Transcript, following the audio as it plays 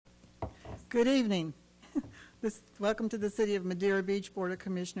Good evening. Welcome to the City of Madeira Beach Board of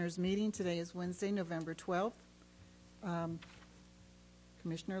Commissioners meeting. Today is Wednesday, November 12th.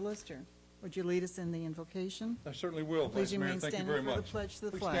 Commissioner Lister, would you lead us in the invocation? I certainly will. Please Mayor. remain Thank you standing very for the much. pledge to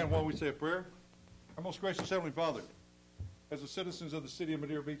the Please flag. stand while we say a prayer. Our most gracious Heavenly Father, as the citizens of the City of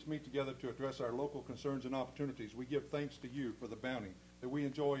Madeira Beach meet together to address our local concerns and opportunities, we give thanks to you for the bounty that we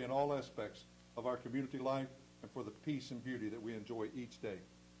enjoy in all aspects of our community life and for the peace and beauty that we enjoy each day.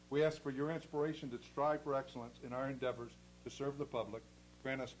 We ask for your inspiration to strive for excellence in our endeavors to serve the public.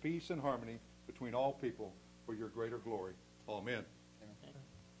 Grant us peace and harmony between all people for your greater glory. Amen.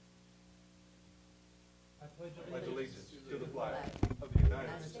 I pledge allegiance to the flag of the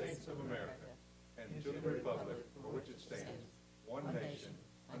United States of America and to the republic for which it stands, one nation,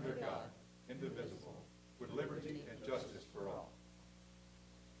 under God, indivisible, with liberty and justice for all.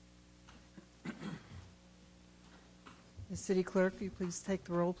 The City Clerk, will you please take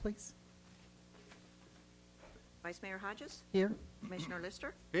the roll, please? Vice Mayor Hodges? Here. Commissioner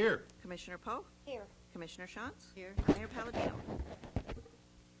Lister? Here. Commissioner Poe? Here. Commissioner Shantz? Here. Mayor Palladino?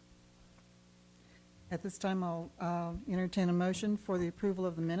 At this time, I'll entertain a motion for the approval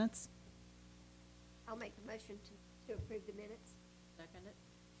of the minutes. I'll make the motion to approve the minutes. Second it.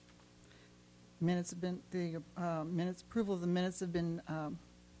 Approval of the minutes have been,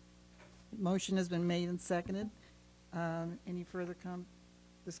 motion has been made and seconded. Any further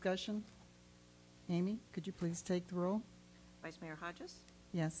discussion? Amy, could you please take the roll? Vice Mayor Hodges?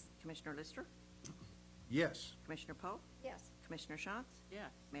 Yes. Commissioner Lister? Yes. Commissioner Poe? Yes. Commissioner Shantz?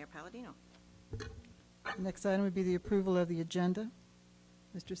 Yes. Mayor Palladino? Next item would be the approval of the agenda.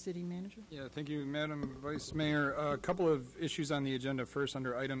 Mr. City Manager? Yeah, thank you, Madam Vice Mayor. A couple of issues on the agenda. First,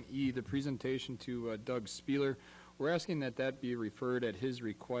 under item E, the presentation to Doug Spieler. We're asking that that be referred at his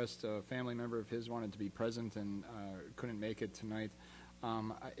request. A family member of his wanted to be present and couldn't make it tonight.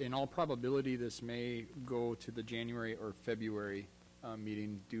 In all probability, this may go to the January or February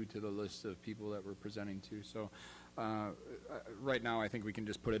meeting due to the list of people that we're presenting to. So right now, I think we can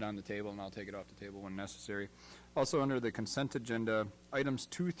just put it on the table, and I'll take it off the table when necessary. Also, under the consent agenda, items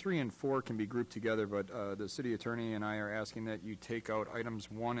 2, 3, and 4 can be grouped together, but the city attorney and I are asking that you take out items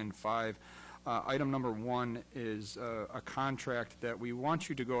 1 and 5. Item number 1 is a contract that we want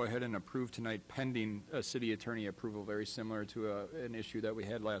you to go ahead and approve tonight pending city attorney approval, very similar to an issue that we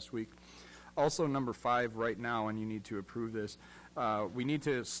had last week. Also, number 5 right now, and you need to approve this, we need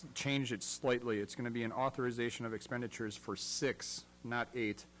to change it slightly. It's going to be an authorization of expenditures for 6, not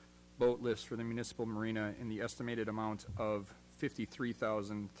 8, boat lifts for the municipal marina in the estimated amount of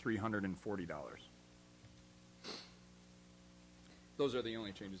 $53,340. Those are the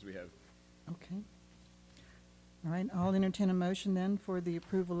only changes we have. Okay. All right, I'll entertain a motion then for the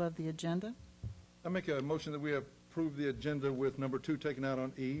approval of the agenda. I make a motion that we approve the agenda with number 2 taken out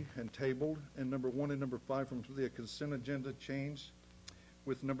on E and tabled, and number 1 and number 5 from the consent agenda changed,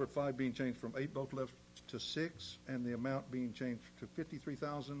 with number 5 being changed from 8 boat lifts to 6, and the amount being changed to $53,000.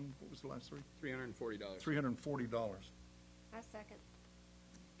 What was the last three? $340. $340. I second.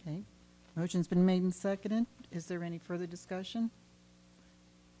 Okay. Motion's been made and seconded. Is there any further discussion?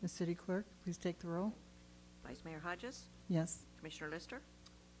 The City Clerk, please take the roll. Vice Mayor Hodges? Yes. Commissioner Lister?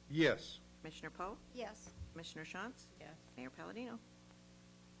 Yes. Commissioner Poe? Yes. Commissioner Shantz? Yes. Mayor Palladino?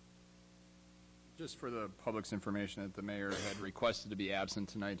 Just for the public's information, that the mayor had requested to be absent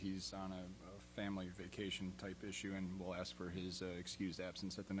tonight. He's on a family vacation type issue, and we'll ask for his excused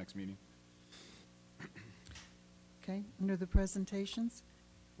absence at the next meeting. Okay. Under the presentations,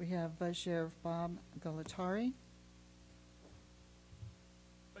 we have Sheriff Bob Galatari.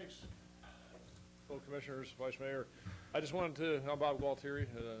 Thanks. Fellow Commissioners, Vice Mayor. I just wanted to, I'm Bob Gualtieri,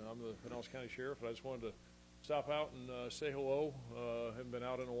 I'm the Pinellas County Sheriff, and I just wanted to stop out and say hello. Haven't been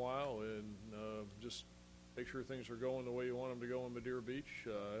out in a while, and just make sure things are going the way you want them to go in Madeira Beach.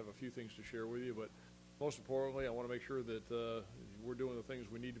 I have a few things to share with you, but most importantly, I want to make sure that we're doing the things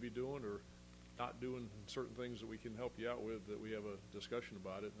we need to be doing, or not doing certain things that we can help you out with, that we have a discussion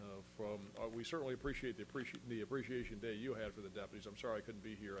about it. We certainly appreciate the appreciation day you had for the deputies. I'm sorry I couldn't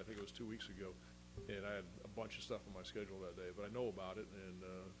be here. I think it was 2 weeks ago, and I had a bunch of stuff on my schedule that day, but I know about it, and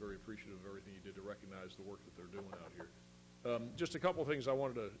very appreciative of everything you did to recognize the work that they're doing out here. Just a couple of things I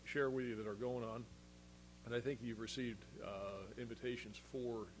wanted to share with you that are going on, and I think you've received invitations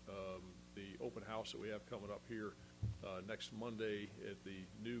for the open house that we have coming up here next Monday at the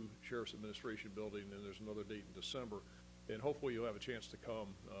new Sheriff's Administration building, and there's another date in December. And hopefully you'll have a chance to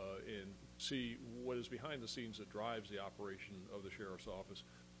come and see what is behind the scenes that drives the operation of the Sheriff's Office.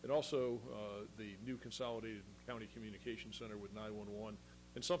 And also the new Consolidated County Communication Center with 911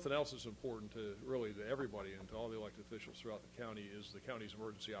 And something else that's important to really to everybody and to all the elected officials throughout the county is the county's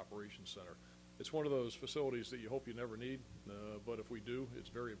Emergency Operations Center. It's one of those facilities that you hope you never need, but if we do, it's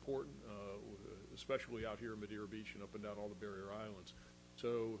very important, especially out here in Madeira Beach and up and down all the barrier islands.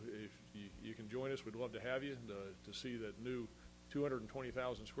 So if you can join us, we'd love to have you to see that new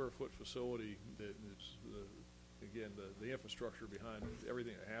 220,000 square foot facility that is, again, the infrastructure behind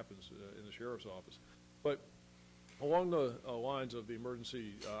everything that happens in the sheriff's office. But along the lines of the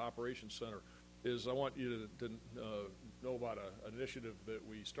Emergency Operations Center is I want you to know about an initiative that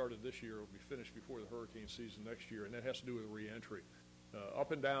we started this year. Will be finished before the hurricane season next year, and that has to do with reentry.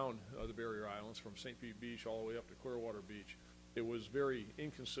 Up and down the barrier islands from St. Pete Beach all the way up to Clearwater Beach, it was very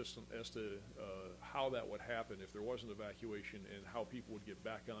inconsistent as to how that would happen if there wasn't evacuation and how people would get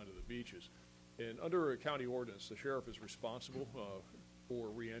back onto the beaches. And under a county ordinance, the sheriff is responsible for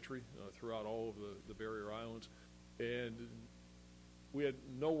reentry throughout all of the barrier islands. And we had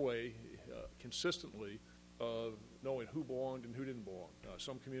no way consistently of knowing who belonged and who didn't belong.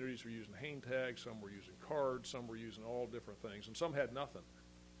 Some communities were using hang tags, some were using cards, some were using all different things, and some had nothing.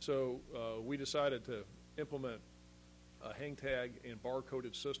 So we decided to implement a hang tag and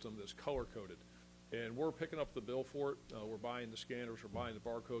bar-coded system that's color-coded. And we're picking up the bill for it. We're buying the scanners, we're buying the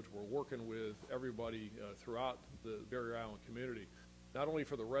barcodes. We're working with everybody throughout the Barrier Island community, not only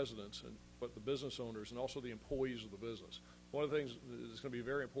for the residents, but the business owners and also the employees of the business. One of the things that's going to be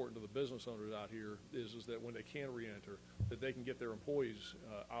very important to the business owners out here is that when they can re-enter, that they can get their employees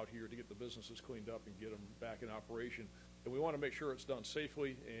out here to get the businesses cleaned up and get them back in operation. And we want to make sure it's done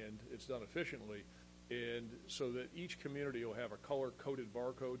safely and it's done efficiently, and so that each community will have a color-coded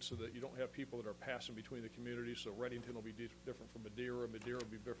barcode so that you don't have people that are passing between the communities. So Reddington will be different from Madeira, Madeira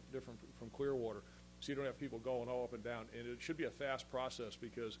will be different from Clearwater. So you don't have people going all up and down. And it should be a fast process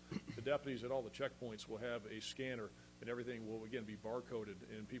because the deputies at all the checkpoints will have a scanner and everything will, again, be barcoded,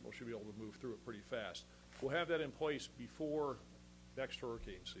 and people should be able to move through it pretty fast. We'll have that in place before next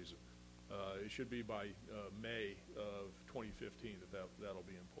hurricane season. It should be by May of 2015 that'll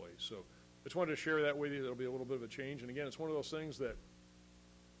be in place. So just wanted to share that with you. There'll be a little bit of a change. And again, it's one of those things that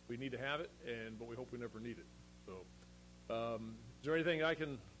we need to have it, but we hope we never need it. So is there anything I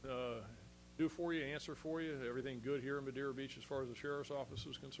can do for you, answer for you? Everything good here in Madeira Beach as far as the sheriff's office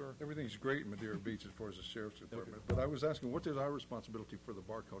is concerned? Everything's great in Madeira Beach as far as the sheriff's department. But I was asking, what is our responsibility for the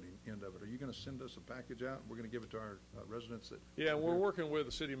barcoding end of it? Are you going to send us a package out? We're going to give it to our residents that... Yeah, we're working with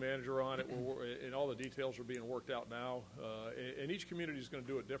the city manager on it, and all the details are being worked out now. And each community is going to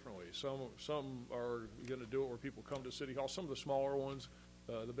do it differently. Some are going to do it where people come to City Hall. Some of the smaller ones,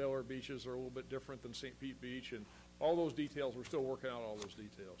 the Bel Air beaches, are a little bit different than St. Pete Beach, and all those details, we're still working out all those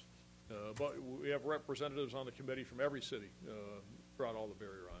details. But we have representatives on the committee from every city throughout all the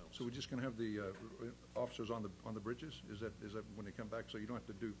barrier islands. So we're just going to have the officers on the bridges? Is that when they come back? So you don't have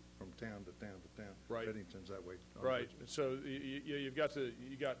to do from town to town to town. Right. Reddington's that way. Right. So you got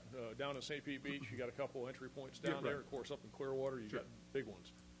down in St. Pete Beach, you got a couple entry points down there. Of course, up in Clearwater, you got big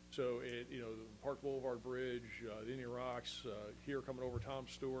ones. So the Park Boulevard Bridge, the Indian Rocks, here coming over Tom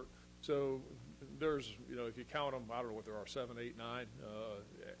Stewart. So there's, if you count them, I don't know what there are, 7, 8, 9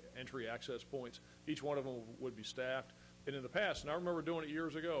 entry access points. Each one of them would be staffed. And in the past, and I remember doing it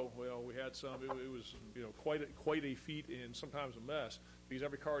years ago, well, we had some, it was, quite a feat and sometimes a mess, because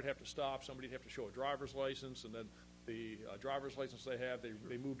every car would have to stop, somebody'd have to show a driver's license, and then the driver's license they have,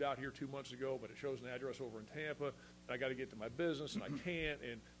 they moved out here 2 months ago, but it shows an address over in Tampa, and I got to get to my business, and I can't,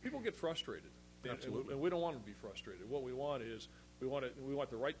 and people get frustrated. Absolutely. And we don't want them to be frustrated. What we want is, we want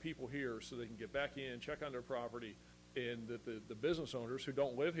the right people here so they can get back in, check on their property, and that the business owners who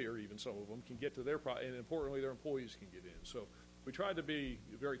don't live here, even some of them, can get to their property, and importantly, their employees can get in. So we tried to be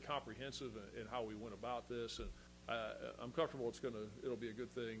very comprehensive in how we went about this, and I'm comfortable it'll be a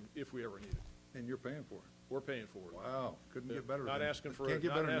good thing if we ever need it. And you're paying for it? We're paying for it. Wow, couldn't get better Not than asking for Can't it. get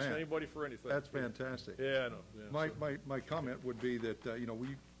Not better than asking that. anybody for anything. That's fantastic. Yeah, I know. Yeah, My comment would be that,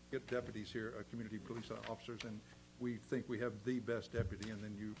 we get deputies here, community police officers, and we think we have the best deputy, and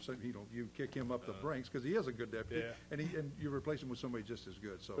then you kick him up the ranks, because he is a good deputy, Yeah. and you replace him with somebody just as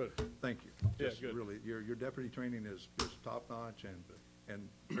good. So Good. thank you. Yeah, Just good. really, your deputy training is top-notch and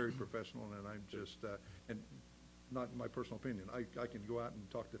very professional, and I'm just, and not my personal opinion, I can go out and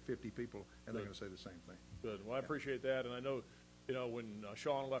talk to 50 people, and they're going to say the same thing. Good. Well, I appreciate that, and I know, when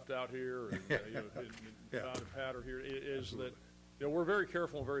Sean left out here, and, and Yeah. Don and Pat are here, is that, we're very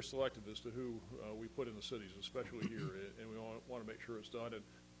careful and very selective as to who we put in the cities, especially here, and we want to make sure it's done. And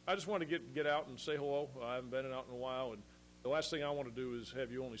I just want to get out and say hello. I haven't been out in a while, and the last thing I want to do is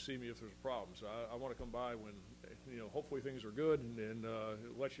have you only see me if there's a problem. So I want to come by when, hopefully things are good, and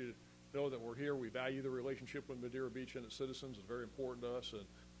let you know that we're here. We value the relationship with Madeira Beach and its citizens. It's very important to us, and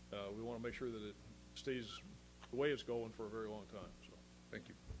we want to make sure that it stays the way it's going for a very long time, so. Thank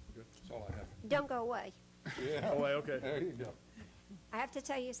you. Good. That's all I have. Don't go away. Yeah. Oh, okay. There you go. I have to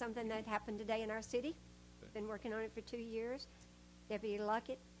tell you something that happened today in our city. Been working on it for 2 years. Deputy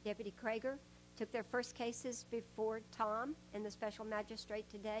Luckett, Deputy Krager took their first cases before Tom and the special magistrate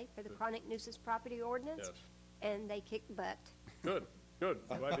today for the chronic nuisance property ordinance. Yes. And they kicked butt. Good, good.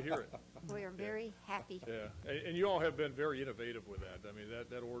 Glad to hear it. We are very happy. Yeah, and you all have been very innovative with that. I mean,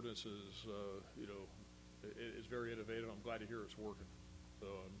 that ordinance is, you know, it's very innovative. I'm glad to hear it's working. So,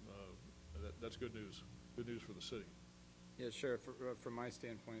 that's good news. Good news for the city. Yeah, Sheriff, from my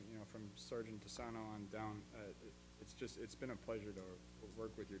standpoint, you know, from Sergeant Desano on down, it's been a pleasure to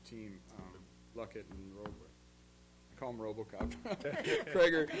work with your team, Luckett and I call him RoboCop,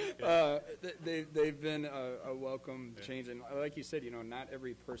 Krager. They've been a welcome change, and like you said, you know, not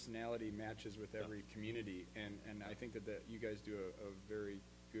every personality matches with every community, and I think that you guys do a very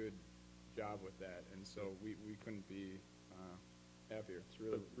good job with that, and so we couldn't be happier. It's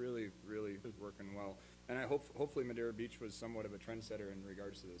really working well. And I hopefully Madeira Beach was somewhat of a trendsetter in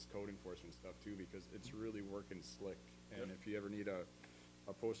regards to this code enforcement stuff too, because it's really working slick. And if you ever need a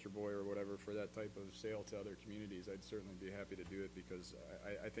poster boy or whatever for that type of sale to other communities, I'd certainly be happy to do it, because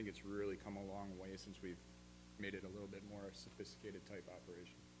I think it's really come a long way since we've made it a little bit more sophisticated type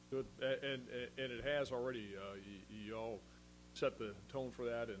operation. Good, and it has already. You all set the tone for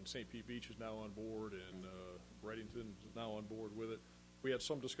that, and St. Pete Beach is now on board, and Reddington is now on board with it. We had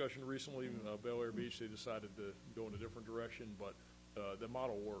some discussion recently, Bel Air Beach, they decided to go in a different direction, but the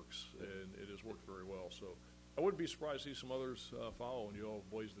model works, and it has worked very well. So I wouldn't be surprised to see some others follow, and you all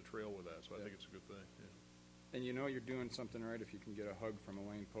blaze the trail with that, so I think it's a good thing. Yeah. And you know you're doing something right if you can get a hug from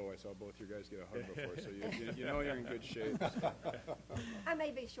Elaine Poe. I saw both your guys get a hug before, so you know you're in good shape. I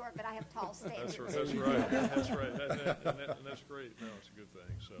may be short, but I have tall standards. That's right. That's right. And that's great. No, it's a good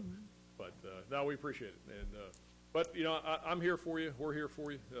thing. So, but no, we appreciate it. And but you know, I'm here for you. We're here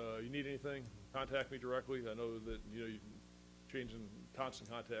for you. You need anything? Contact me directly. I know that you know you're in constant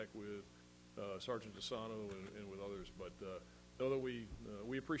contact with Sergeant Desano and with others. But know that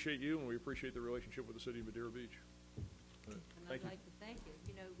we appreciate you, and we appreciate the relationship with the city of Madeira Beach. And Thank I'd you. like to thank you.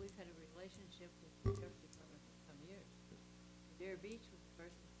 You know, we've had a relationship with the Sheriff's Department for some years. Madeira Beach was the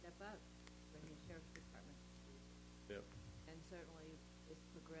first to step up, bring the Sheriff's Department to school. Yep. And certainly it's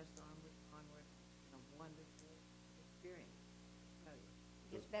progressed onward. A wonderful experience, I tell you.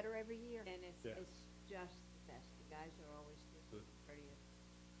 Gets better every year. And it's just the best. The guys are always just Good. courteous.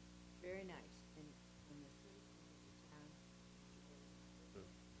 Very nice. And the citizens of the town enjoy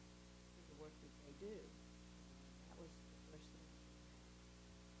the work that they do. That was the first thing.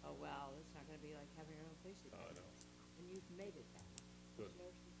 Oh, wow, it's not gonna be like having your own police I department. know. And you've made it that way. Good.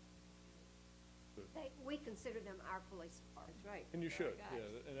 Sheriff's Department. We consider them our police department. That's right. And you They're our should, guys.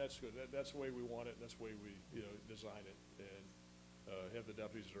 yeah, and that's good. That's the way we want it, and that's the way we, you know, design it, and have the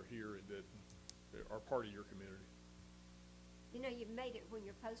deputies that are here and that are part of your community. You know, you've made it when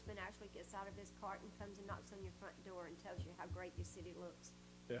your postman actually gets out of his cart and comes and knocks on your front door and tells you how great your city looks.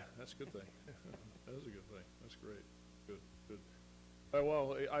 Yeah, that's a good thing. That is a good thing. That's great. Good, good.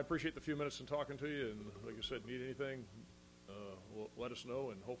 Well, I appreciate the few minutes in talking to you, and like I said, need anything, let us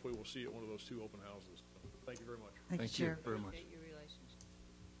know, and hopefully we'll see you at one of those 2 open houses. Thank you very much. Thank you, Sheriff. very much. Appreciate your relationship.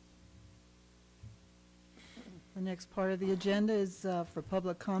 The next part of the agenda is for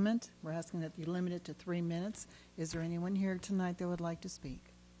public comment. We're asking that you limit it to 3 minutes. Is there anyone here tonight that would like to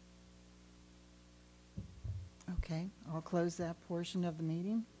speak? Okay, I'll close that portion of the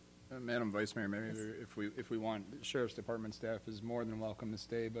meeting. Madam Vice Mayor, maybe Yes. if we want, the Sheriff's Department staff is more than welcome to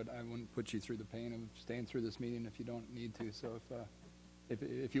stay, but I wouldn't put you through the pain of staying through this meeting if you don't need to. So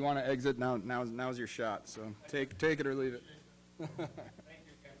if you want to exit, now's your shot. So take it or leave it.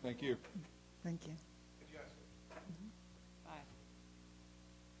 Thank you. Thank you. Bye.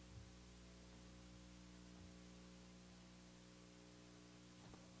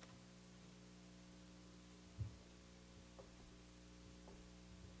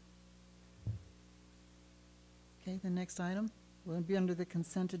 Okay, the next item will be under the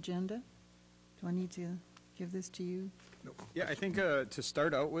consent agenda. Do I need to give this to you? Yeah, I think to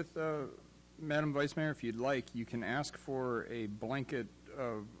start out with, Madam Vice Mayor, if you'd like, you can ask for a blanket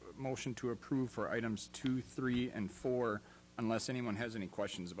motion to approve for items 2, 3, and 4, unless anyone has any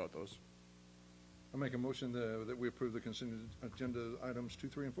questions about those. I make a motion that we approve the consent agenda items 2,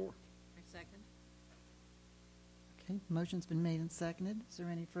 3, and 4. A second? Okay, motion's been made and seconded. Is there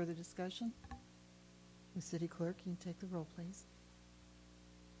any further discussion? The city clerk, can you take the roll, please?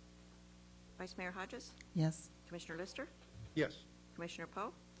 Vice Mayor Hodges? Yes. Commissioner Lister? Yes. Commissioner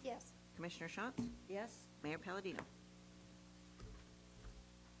Poe? Yes. Commissioner Shantz? Yes, Mayor Palladino?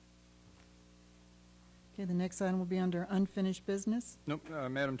 Okay, the next item will be under unfinished business. Nope,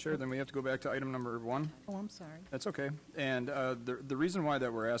 Madam Chair, then we have to go back to item number 1. Oh, I'm sorry. That's okay. And the reason why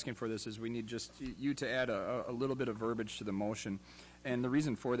that we're asking for this is we need just you to add a little bit of verbiage to the motion. And the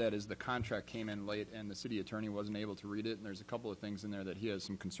reason for that is the contract came in late and the city attorney wasn't able to read it. And there's a couple of things in there that he has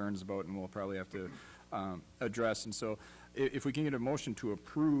some concerns about and we'll probably have to address. And so if we can get a motion to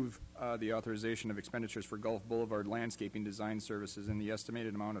approve the authorization of expenditures for Gulf Boulevard landscaping design services in the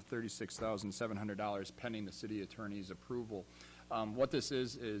estimated amount of $36,700 pending the city attorney's approval. What this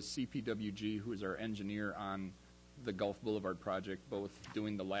is CPWG, who is our engineer on the Gulf Boulevard project, both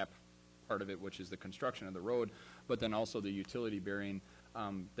doing the lap part of it, which is the construction of the road, but then also the utility bearing,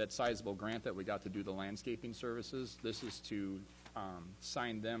 that sizable grant that we got to do the landscaping services. This is to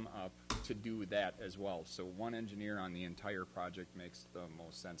sign them up to do that as well. So one engineer on the entire project makes the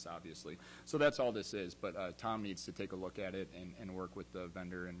most sense, obviously. So that's all this is, but Tom needs to take a look at it and work with the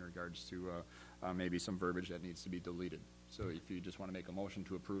vendor in regards to maybe some verbiage that needs to be deleted. So if you just want to make a motion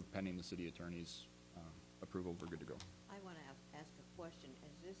to approve pending the city attorney's approval, we're good to go. I want to ask a question.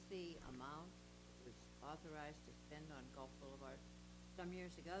 Is this the amount that was authorized to spend on Gulf Boulevard? Some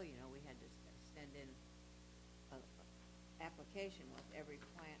years ago, you know, we had to send in a application with every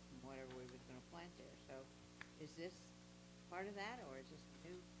plant and whatever we was going to plant there. So is this part of that, or is this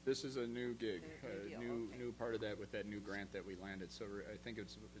new? This is a new gig, New deal, okay. new part of that with that new grant that we landed. So I think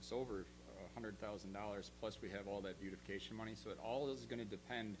it's over $100,000, plus we have all that beautification money. So it all is going to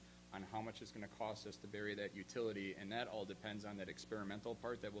depend on how much it's going to cost us to bury that utility, and that all depends on that experimental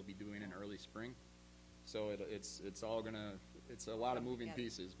part that we'll be doing in early spring. So it's all going to, it's a lot of moving Yeah.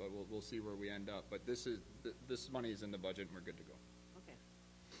 pieces, but we'll see where we end up. But this money is in the budget, and we're good to go. Okay.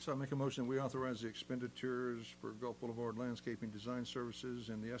 So I make a motion, we authorize the expenditures for Gulf Boulevard landscaping design services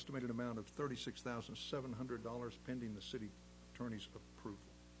in the estimated amount of $36,700 pending the city attorney's approval.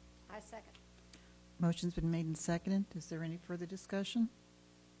 I second. Motion's been made and seconded. Is there any further discussion?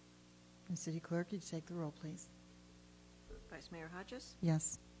 And City Clerk, could you take the roll, please? Vice Mayor Hodges?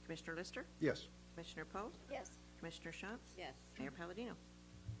 Yes. Commissioner Lister? Yes. Commissioner Poe? Yes. Commissioner Shantz? Yes. Mayor Palladino?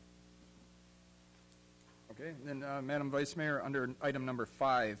 Okay, then, Madam Vice Mayor, under item number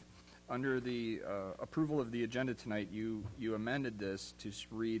 5, under the approval of the agenda tonight, you amended this to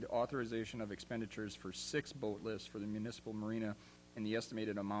read authorization of expenditures for 6 boat lifts for the municipal marina in the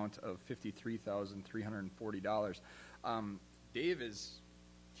estimated amount of $53,340. Dave is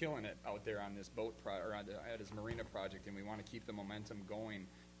killing it out there on this boat at his marina project, and we want to keep the momentum going.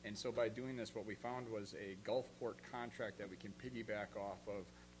 And so by doing this, what we found was a Gulfport contract that we can piggyback off of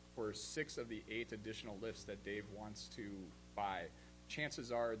for 6 of the 8 additional lifts that Dave wants to buy.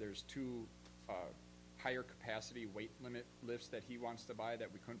 Chances are there's 2 higher capacity weight limit lifts that he wants to buy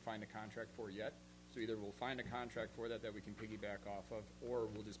that we couldn't find a contract for yet. So either we'll find a contract for that we can piggyback off of, or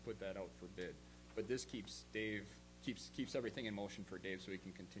we'll just put that out for bid. But this keeps Dave, keeps everything in motion for Dave so he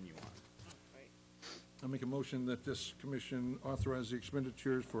can continue on. Great. I make a motion that this commission authorize the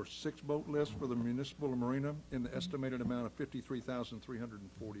expenditures for 6 boat lifts for the municipal marina in the estimated amount of $53,340. I'll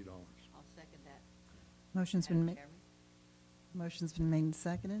second that. Motion's been Madam made. Chairman? Motion's been made and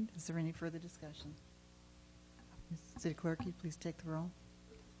seconded. Is there any further discussion? City Clerk, could you please take the roll?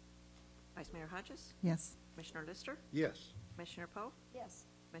 Vice Mayor Hodges? Yes. Commissioner Lister? Yes. Commissioner Poe? Yes.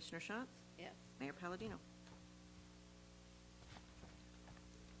 Commissioner Shantz? Yes. Mayor Palladino?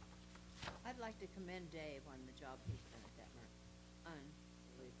 I'd like to commend Dave on the job he's done at that marina.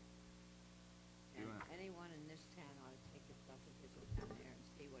 Unbelievable. And anyone in this town ought to take yourself a visit down there and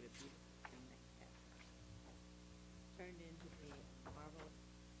see what a beautiful thing they have. Turned into be marvelous.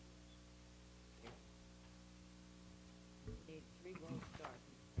 Need 3 gold stars.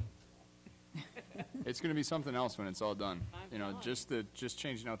 It's going to be something else when it's all done. I'm You know, telling just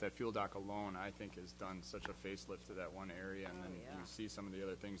changing out that fuel dock alone, I think, has done such a facelift to that one area. And Oh, then yeah. you see some of the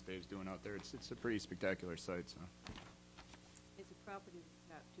other things Dave's doing out there. It's a pretty spectacular site, so. It's a property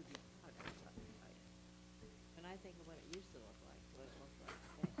that's to be proud of, I'll tell you. When I think of what it used to look like, what it looks like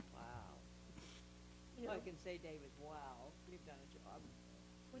today, wow. You All know, I can say, Dave, is wow, you've done a job.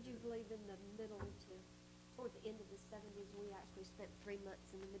 would you believe in the middle to, toward the end of the 70s, we actually spent 3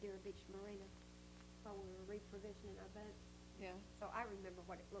 months in the Madeira Beach Marina while we were reprovisioning our boat. Yeah. So I remember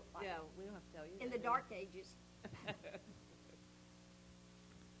what it looked like. Yeah, we don't have to tell you. In that, the do we? dark ages.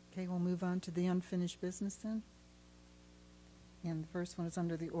 Okay, we'll move on to the unfinished business then. And the first one is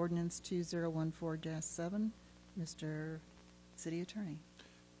under the ordinance 2014-7. Mr. City Attorney.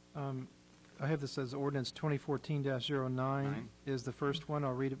 I have this as ordinance 2014-09 is the first one.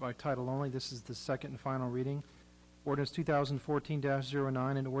 I'll read it by title only. This is the second and final reading. Ordinance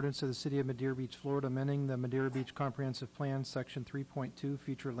 2014-09, an ordinance of the City of Madeira Beach, Florida, amending the Madeira Beach Comprehensive Plan, Section 3.2,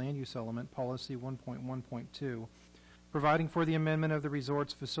 Future Land Use Element, Policy 1.1.2, providing for the amendment of the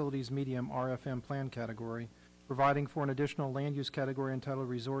Resorts Facilities Medium RFM Plan category, providing for an additional land use category entitled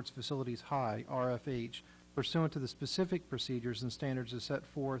Resorts Facilities High RFH, pursuant to the specific procedures and standards as set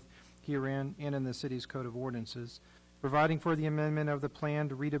forth herein and in the city's Code of Ordinances, providing for the amendment of the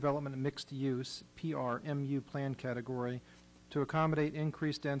Planned Redevelopment Mixed Use, PRMU Plan category, to accommodate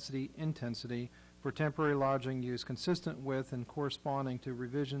increased density intensity for temporary lodging use consistent with and corresponding to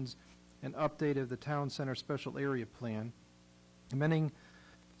revisions and update of the Town Center Special Area Plan, amending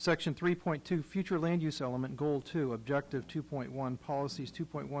Section 3.2, Future Land Use Element, Goal 2, Objective 2.1, Policies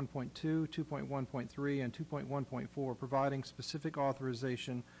 2.1.2, 2.1.3, and 2.1.4, providing specific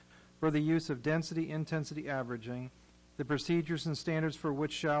authorization for the use of density intensity averaging, the procedures and standards for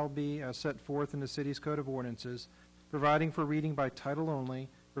which shall be as set forth in the city's Code of Ordinances, providing for reading by title only,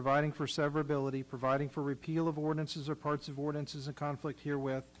 providing for severability, providing for repeal of ordinances or parts of ordinances in conflict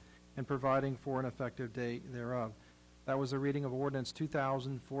herewith, and providing for an effective date thereof. That was a reading of Ordinance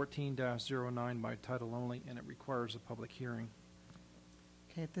 2014-09 by title only, and it requires a public hearing.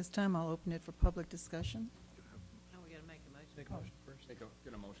 Okay, at this time, I'll open it for public discussion. Now we gotta make a motion. Take a motion first. Get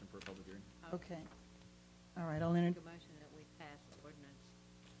a motion for a public hearing. Okay. All right, I'll Make enter, a motion that we pass ordinance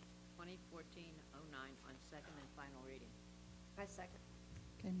 2014-09 on second and final reading. I second.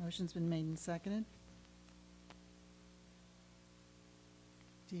 okay, motion's been made and seconded.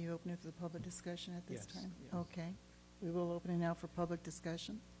 Do you open it for the public discussion at this Yes, time? yes. Okay, we will open it now for public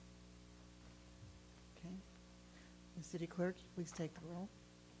discussion. Okay. The city clerk, please take the roll.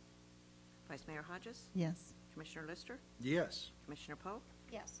 Vice Mayor Hodges? Yes. Commissioner Lister? Yes. Commissioner Poe?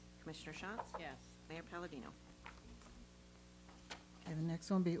 Yes. Commissioner Shantz? Yes. Mayor Palladino? Okay, the next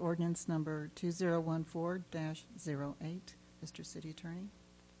one will be ordinance number 2014-08. Mr. City Attorney?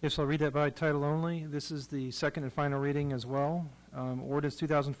 Yes, I'll read that by title only. This is the second and final reading as well. Ordinance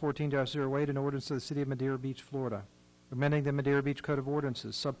 2014-08, an ordinance of the City of Madeira Beach, Florida, amending the Madeira Beach Code of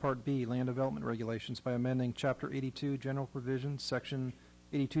Ordinances, Subpart B, Land Development Regulations, by amending Chapter 82, General Provisions, Section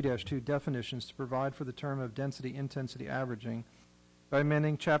 82-2, Definitions, to provide for the term of density intensity averaging, by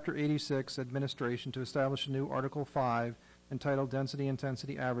amending Chapter 86, Administration, to establish a new Article 5 entitled Density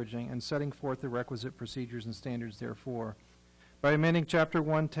Intensity Averaging, and setting forth the requisite procedures and standards therefore, by amending Chapter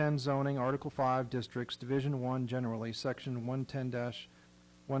 110 Zoning, Article 5 Districts, Division 1 generally, Section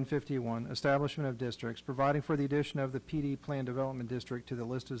 110-151, Establishment of Districts, providing for the addition of the PD Plan Development District to the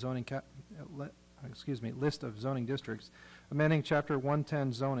list of zoning list of zoning districts, amending Chapter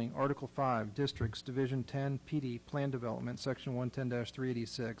 110 Zoning, Article 5 Districts, Division 10 PD Plan Development, Section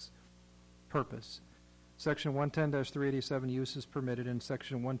 110-386, Purpose, Section 110-387 Uses Permitted, and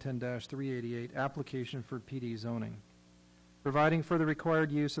Section 110-388 Application for PD Zoning, providing for the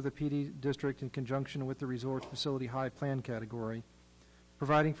required use of the PD district in conjunction with the Resort Facility High Plan category,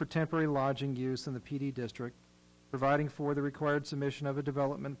 providing for temporary lodging use in the PD district, providing for the required submission of a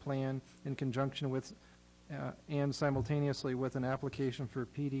development plan in conjunction with and simultaneously with an application for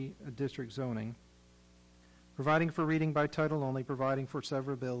PD district zoning, providing for reading by title only, providing for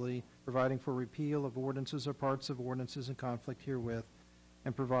severability, providing for repeal of ordinances or parts of ordinances in conflict herewith,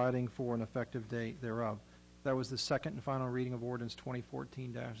 and providing for an effective date thereof. That was the second and final reading of Ordinance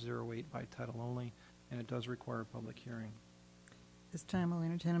 2014-08 by title only, and it does require a public hearing. This time, I'll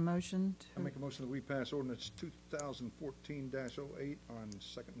entertain a motion I to, make a motion that we pass ordinance 2014-08 on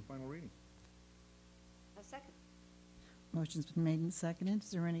second and final reading. A second. motion's been made and seconded.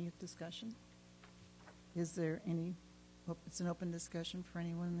 Is there any discussion? Is there any, it's an open discussion for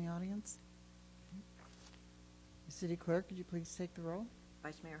anyone in the audience? The city clerk, could you please take the roll?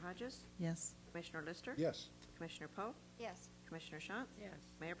 Vice Mayor Hodges? Yes. Commissioner Lister? Yes. Commissioner Poe? Yes. Commissioner Shantz? Yes.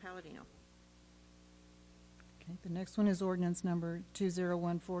 Mayor Palladino? Okay, the next one is ordinance number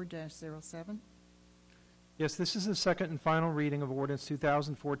 2014-07. Yes, this is the second and final reading of Ordinance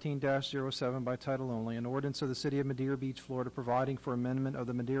 2014-07 by title only, an ordinance of the City of Madeira Beach, Florida, providing for amendment of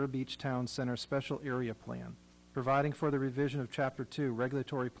the Madeira Beach Town Center Special Area Plan, providing for the revision of Chapter 2,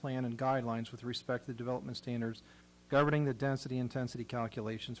 Regulatory Plan and Guidelines with respect to development standards governing the density intensity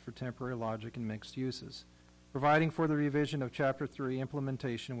calculations for temporary logic and mixed uses, providing for the revision of Chapter 3,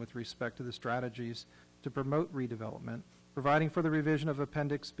 Implementation with respect to the strategies to promote redevelopment, providing for the revision of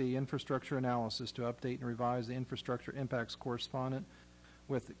Appendix B, Infrastructure Analysis, to update and revise the infrastructure impacts correspondent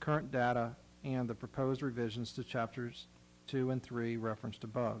with current data and the proposed revisions to Chapters 2 and 3 referenced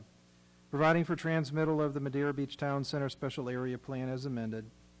above, providing for transmittal of the Madeira Beach Town Center Special Area Plan as amended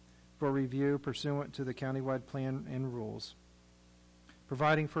for review pursuant to the countywide plan and rules,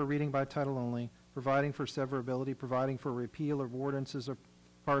 providing for reading by title only, providing for severability, providing for repeal of ordinances or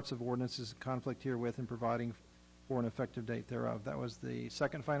parts of ordinances in conflict herewith, and providing for an effective date thereof. That was the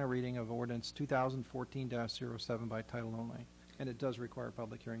second final reading of ordinance 2014-07 by title only, and it does require a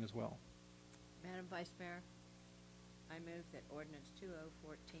public hearing as well. Madam Vice Mayor, I move that ordinance 2014-07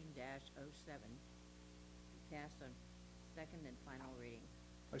 be passed on second and final reading.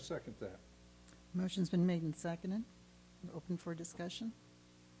 I second that. Motion's been made and seconded. Open for discussion.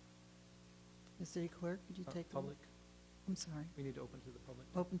 Ms. City Clerk, could you take the... Public, I'm sorry. we need to open to the public.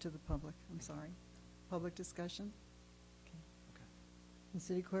 Open to the public, I'm sorry. Public discussion? Okay. Okay. Ms.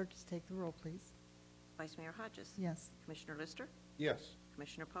 City Clerk, just take the roll, please. Vice Mayor Hodges? Yes. Commissioner Lister? Yes.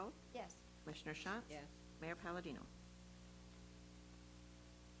 Commissioner Poe? Yes. Commissioner Shantz? Yes. Mayor Palladino?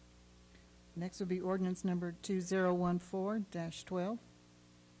 Next will be ordinance number 2014-12.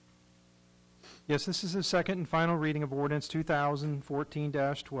 Yes, this is the second and final reading of ordinance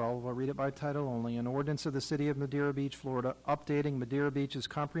 2014-12. I'll read it by title only. An ordinance of the City of Madeira Beach, Florida, updating Madeira Beach's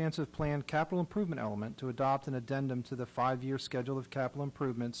comprehensive plan capital improvement element to adopt an addendum to the 5-year schedule of capital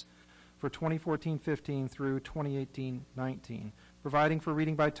improvements for 2014-15 through 2018-19, providing for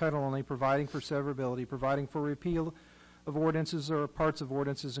reading by title only, providing for severability, providing for repeal of ordinances or parts of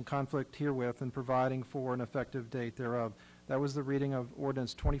ordinances in conflict herewith, and providing for an effective date thereof. That was the reading of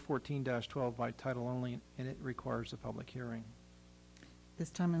ordinance 2014-12 by title only, and it requires a public hearing.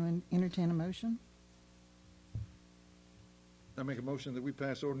 This time I'll entertain a motion. I make a motion that we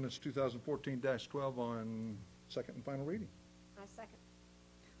pass ordinance 2014-12 on second and final reading. I second.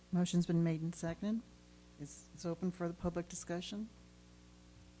 Motion's been made and seconded. It's open for the public discussion.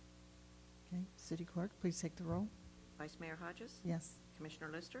 Okay, City Clerk, please take the roll. Vice Mayor Hodges? Yes. Commissioner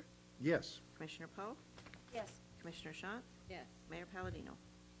Lister? Yes. Commissioner Poe? Yes. Commissioner Shantz? Yes. Mayor Palladino?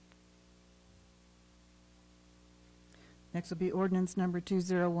 Next will be ordinance number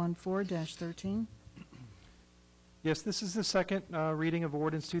 2014-13. Yes, this is the second reading of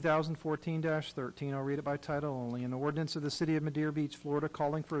ordinance 2014-13. I'll read it by title only. An ordinance of the City of Madeira Beach, Florida,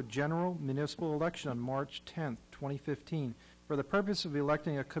 calling for a general municipal election on March 10th, 2015, for the purpose of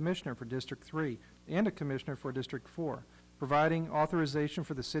electing a commissioner for District 3 and a commissioner for District 4, providing authorization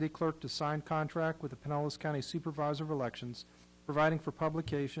for the city clerk to sign contract with the Pinellas County Supervisor of Elections, providing for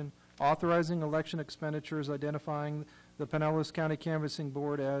publication, authorizing election expenditures, identifying the Pinellas County Canvassing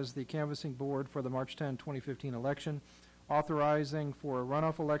Board as the canvassing board for the March 10, 2015 election, authorizing for a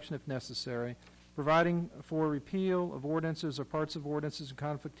runoff election if necessary, providing for repeal of ordinances or parts of ordinances in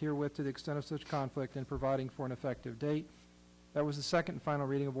conflict herewith to the extent of such conflict, and providing for an effective date. That was the second and final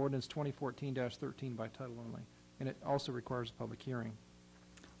reading of ordinance 2014-13 by title only, and it also requires a public hearing.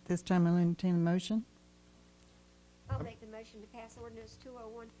 This time I'll entertain a motion. I'll make the motion to pass ordinance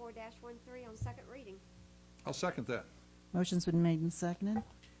 2014-13 on second reading. I'll second that. Motion's been made and seconded.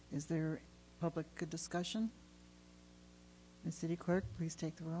 Is there public discussion? Ms. City Clerk, please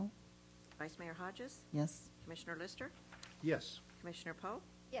take the roll. Vice Mayor Hodges? Yes. Commissioner Lister? Yes. Commissioner Poe?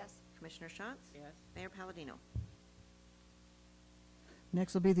 Yes. Commissioner Shantz? Yes. Mayor Palladino?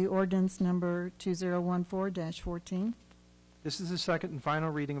 Next will be the ordinance number 2014-14. This is the second and final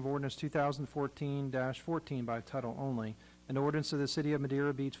reading of ordinance 2014-14 by title only, an ordinance of the City of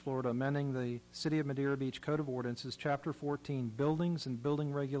Madeira Beach, Florida, amending the City of Madeira Beach Code of Ordinances, Chapter 14, Buildings and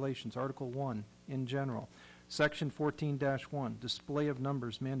Building Regulations, Article 1, in general, Section 14-1, Display of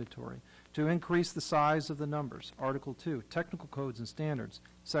Numbers Mandatory, to increase the size of the numbers, Article 2, Technical Codes and Standards,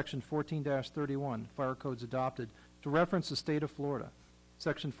 Section 14-31, Fire Codes Adopted, to reference the state of Florida,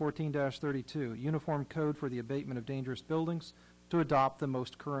 Section 14-32, Uniform Code for the Abatement of Dangerous Buildings, to adopt the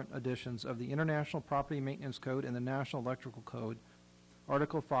most current editions of the International Property Maintenance Code and the National Electrical Code.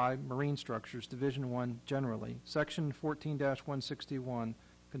 Article 5, Marine Structures, Division 1, generally. Section 14-161,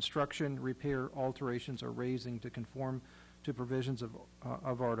 Construction, Repair, Alterations, or Raising to conform to provisions of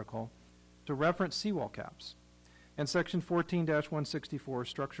article, to reference seawall caps. And Section 14-164,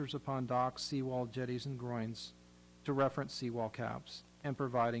 Structures upon docks, seawall, jetties, and groins, to reference seawall caps, and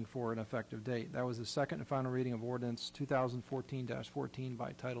providing for an effective date. That was the second and final reading of ordinance 2014-14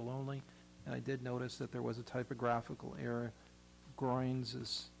 by title only. And I did notice that there was a typographical error. Groins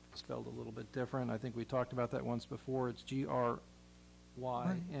is spelled a little bit different. I think we talked about that once before. It's G-R-Y-N-E-S.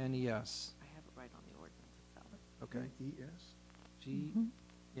 I have it right on the ordinance itself. Okay. E-S? G,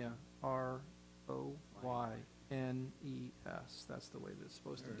 yeah, R-O-Y-N-E-S. That's the way that it's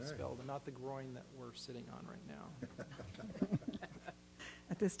supposed to be All right. spelled, and not the groin that we're sitting on right now.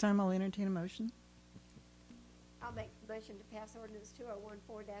 At this time, I'll entertain a motion. I'll make the motion to pass ordinance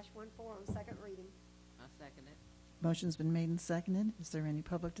 2014-14 on second reading. I'll second it. Motion's been made and seconded. Is there any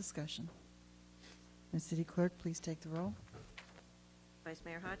public discussion? Ms. City Clerk, please take the roll. Vice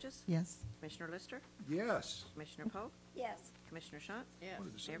Mayor Hodges? Yes. Commissioner Lister? Yes. Commissioner Poe? Yes. Commissioner Shantz? Yes.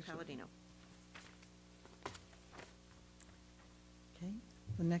 Wanted to say Mayor something. Palladino? Okay.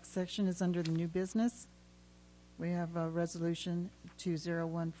 The next section is under the new business. We have Resolution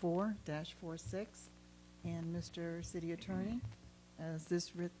 2014-46. And Mr. City Attorney, as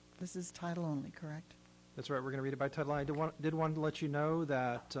this is title only, correct? That's right, we're going to read it by title. I did want to let you know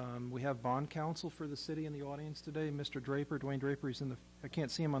that we have bond counsel for the city in the audience today, Mr. Draper, Dwayne Draper. He's I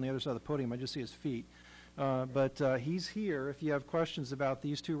can't see him on the other side of the podium, I just see his feet. But he's here if you have questions about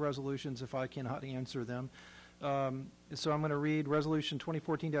these two resolutions, if I cannot answer them. So I'm going to read Resolution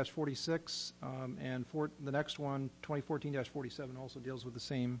 2014-46, and the next one, 2014-47, also deals with the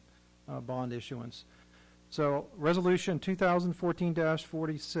same bond issuance. So, Resolution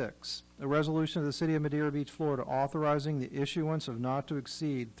 2014-46, a resolution of the City of Madeira Beach, Florida, authorizing the issuance of not to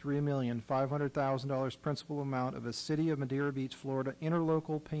exceed $3,500,000 principal amount of a City of Madeira Beach, Florida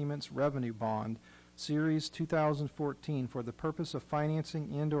interlocal payments revenue bond, Series 2014, for the purpose of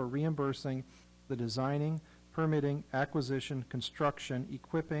financing and/or reimbursing the designing, permitting, acquisition, construction,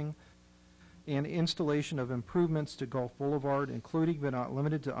 equipping, and installation of improvements to Gulf Boulevard, including but not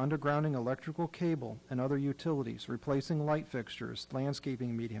limited to undergrounding electrical cable and other utilities, replacing light fixtures,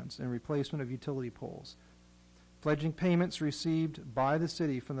 landscaping medians, and replacement of utility poles. Pledging payments received by the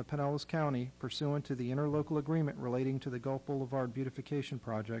city from the Pinellas County pursuant to the interlocal agreement relating to the Gulf Boulevard beautification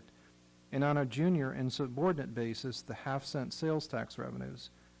project, and on a junior and subordinate basis, the half-cent sales tax revenues,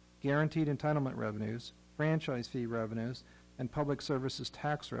 guaranteed entitlement revenues, franchise fee revenues, and public services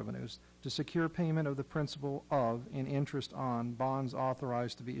tax revenues to secure payment of the principal of and interest on bonds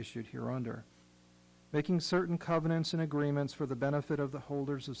authorized to be issued hereunder, making certain covenants and agreements for the benefit of the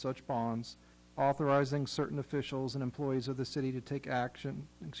holders of such bonds, authorizing certain officials and employees of the city to take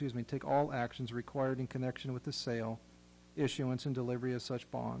all actions required in connection with the sale, issuance, and delivery of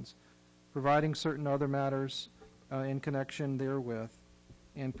such bonds, providing certain other matters in connection therewith,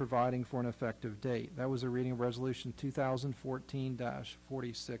 and providing for an effective date. That was a reading of Resolution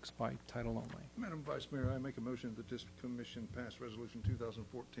 2014-46 by title only. Madam Vice Mayor, I make a motion that this commission pass Resolution 2014-46.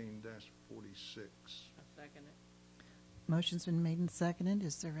 I second it. Motion's been made and seconded.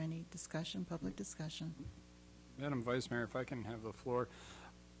 Is there any discussion, public discussion? Madam Vice Mayor, if I can have the floor.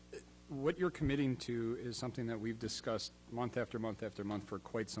 What you're committing to is something that we've discussed month after month after month for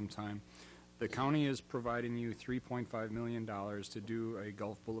quite some time. The county is providing you $3.5 million to do a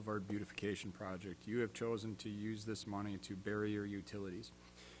Gulf Boulevard beautification project. You have chosen to use this money to bury your utilities.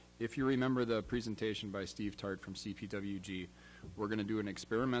 If you remember the presentation by Steve Tart from CPWG, we're going to do an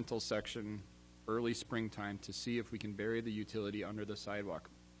experimental section early springtime to see if we can bury the utility under the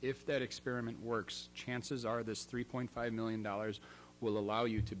sidewalk. If that experiment works, chances are this $3.5 million will allow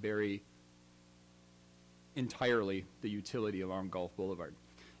you to bury entirely the utility along Gulf Boulevard.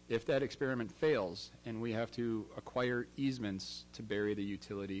 If that experiment fails and we have to acquire easements to bury the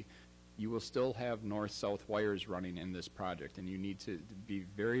utility, you will still have north-south wires running in this project, and you need to be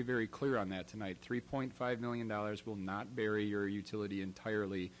very, very clear on that tonight. $3.5 million will not bury your utility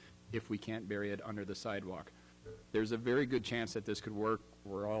entirely if we can't bury it under the sidewalk. There's a very good chance that this could work.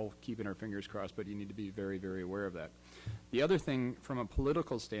 We're all keeping our fingers crossed, but you need to be very, very aware of that. The other thing, from a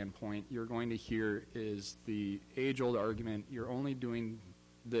political standpoint, you're going to hear is the age-old argument, you're only doing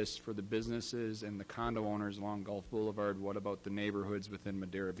this for the businesses and the condo owners along Gulf Boulevard. What about the neighborhoods within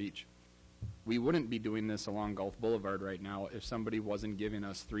Madeira Beach? We wouldn't be doing this along Gulf Boulevard right now if somebody wasn't giving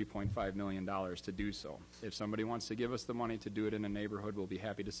us $3.5 million to do so. If somebody wants to give us the money to do it in a neighborhood, we'll be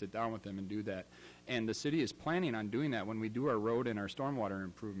happy to sit down with them and do that. And the city is planning on doing that when we do our road and our stormwater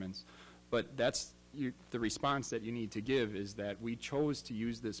improvements. But that's the response that you need to give is that we chose to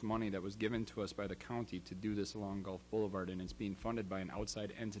use this money that was given to us by the county to do this along Gulf Boulevard, and it's being funded by an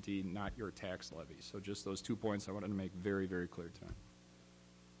outside entity, not your tax levy. So just those 2 points I wanted to make very, very clear tonight.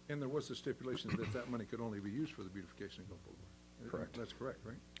 And there was a stipulation that that money could only be used for the beautification of Gulf Boulevard. Correct. That's correct,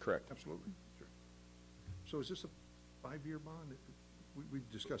 right? Correct. Absolutely. Sure. So is this a 5-year bond? We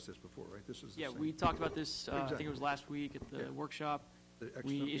discussed this before, right? This is the Yeah, same. we talked about this, I think Exactly. it was last week at Yeah. the workshop. The extra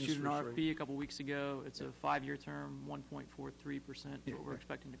We issued an interest rate. RFP a couple weeks ago. It's a 5-year term, 1.43% Yeah, what we're yeah.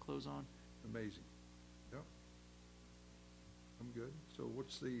 expecting to close on. Amazing. Yep. I'm good. So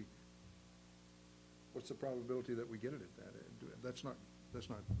what's the probability that we get it at that? That's not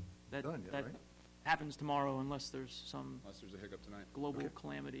That, done yet, that right? happens tomorrow unless there's some Unless there's a hiccup tonight. global Okay.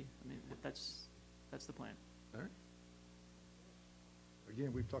 calamity. I mean, that's the plan. All right.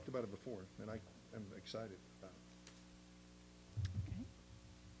 Again, we've talked about it before, and I am excited about it.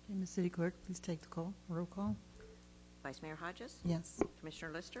 Okay, Ms. City Clerk, please take the call, roll call. Vice Mayor Hodges? Yes.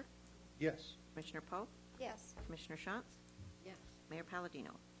 Commissioner Lister? Yes. Commissioner Poe? Yes. Commissioner Shantz? Yes. Mayor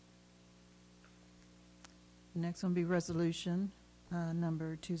Palladino. The next one will be Resolution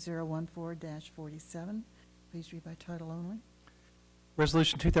number 2014-47. Please read by title only.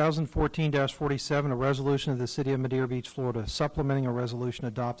 Resolution 2014-47, a resolution of the City of Madeira Beach, Florida, supplementing a resolution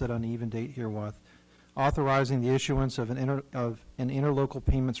adopted on even date herewith, authorizing the issuance of an interlocal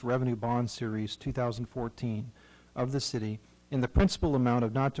payments revenue bond series 2014 of the city in the principal amount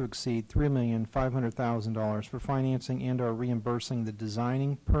of not to exceed $3,500,000 for financing and/or reimbursing the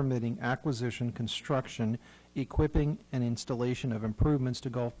designing, permitting, acquisition, construction, equipping, and installation of improvements to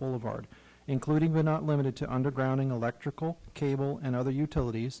Gulf Boulevard, including but not limited to undergrounding electrical, cable, and other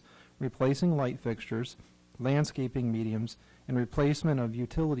utilities, replacing light fixtures, landscaping mediums, and replacement of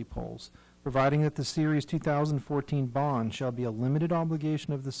utility poles, providing that the Series 2014 bond shall be a limited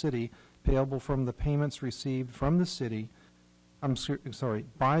obligation of the city, payable from the payments received from the city,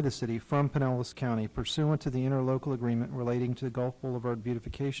 by the city from Pinellas County pursuant to the interlocal agreement relating to the Gulf Boulevard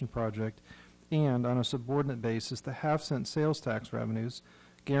beautification project, and on a subordinate basis, the half-cent sales tax revenues,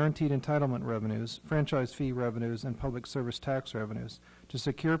 guaranteed entitlement revenues, franchise fee revenues, and public service tax revenues to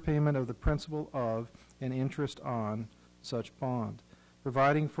secure payment of the principal of and interest on such bond,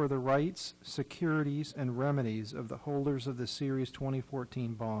 providing for the rights, securities, and remedies of the holders of the Series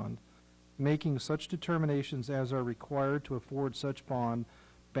 2014 bond, making such determinations as are required to afford such bond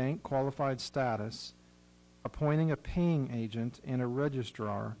bank qualified status, appointing a paying agent and a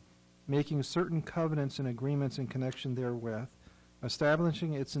registrar, making certain covenants and agreements in connection therewith,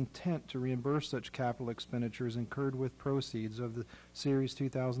 establishing its intent to reimburse such capital expenditures incurred with proceeds of the Series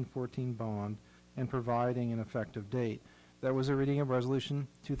 2014 bond, and providing an effective date. That was a reading of Resolution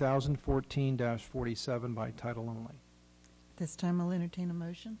 2014-47 by title only. This time I'll entertain a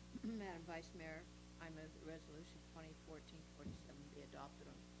motion. Madam Vice Mayor, I move that Resolution 2014-47 be adopted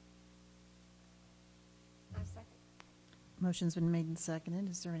on. I second. Motion's been made and seconded.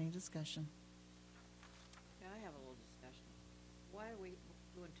 Is there any discussion? May I have a little discussion? Why are we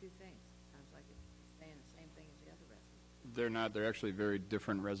doing two things? Sounds like it's saying the same thing as the other resolution. They're not. They're actually very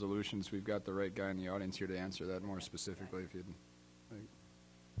different resolutions. We've got the right guy in the audience here to answer that more specifically if you'd like.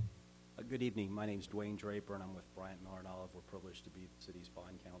 Good evening. My name is Dwayne Draper, and I'm with Bryant, Miller, and Olive. We're privileged to be the city's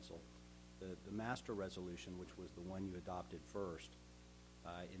bond counsel. The master resolution, which was the one you adopted first,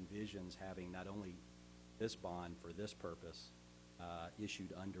 envisions having not only this bond for this purpose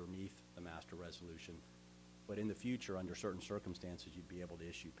issued underneath the master resolution, but in the future, under certain circumstances, you'd be able to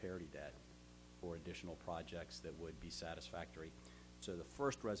issue parity debt for additional projects that would be satisfactory. So the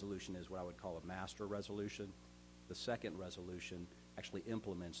first resolution is what I would call a master resolution. The second resolution actually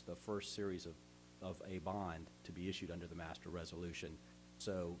implements the first series of a bond to be issued under the master resolution.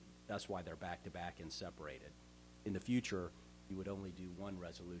 So that's why they're back-to-back and separated. In the future, you would only do one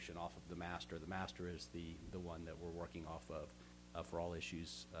resolution off of the master. The master is the one that we're working off of for all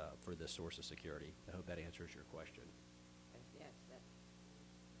issues for this source of security. I hope that answers your question. Yes, that.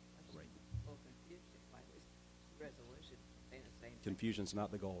 I'm Right. a little confused why this resolution saying the same thing. Confusion's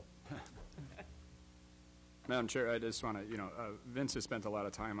not the goal. Madam Chair, I just want to, Vince has spent a lot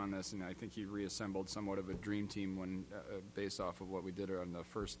of time on this, and I think he reassembled somewhat of a dream team when, based off of what we did on the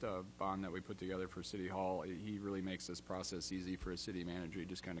first bond that we put together for City Hall. He really makes this process easy for a city manager. He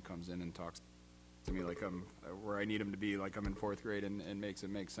just kind of comes in and talks to me like I'm where I need him to be, like I'm in fourth grade, and makes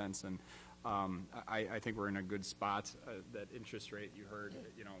it make sense. And I think we're in a good spot. That interest rate you heard,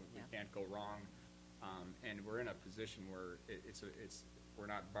 we can't go wrong. And we're in a position where we're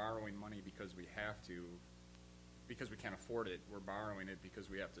not borrowing money because we have to. Because we can't afford it, we're borrowing it because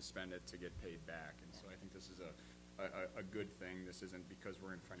we have to spend it to get paid back. And so I think this is a good thing. This isn't because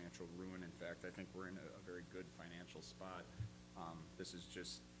we're in financial ruin. In fact, I think we're in a very good financial spot. This is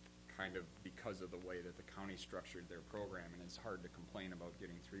just kind of because of the way that the county structured their program, and it's hard to complain about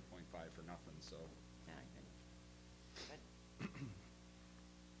getting 3.5 for nothing. So, Yeah, but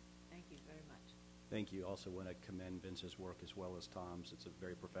thank you very much. Thank you. Also want to commend Vince's work as well as Tom's. It's a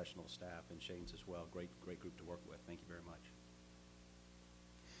very professional staff, and Shane's as well. Great group to work with. Thank you very much.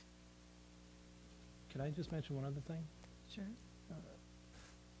 Can I just mention one other thing? Sure.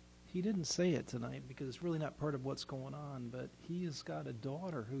 He didn't say it tonight because it's really not part of what's going on, but he has got a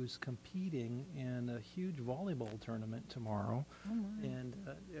daughter who's competing in a huge volleyball tournament tomorrow. Oh, my. And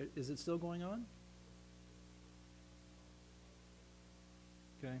is it still going on?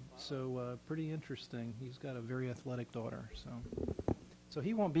 Okay, so pretty interesting. He's got a very athletic daughter, so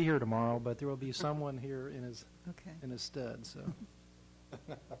he won't be here tomorrow, but there will be someone here in his stead. So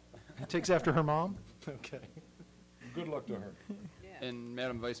he takes after her mom. Okay. Good luck to her. Yeah. and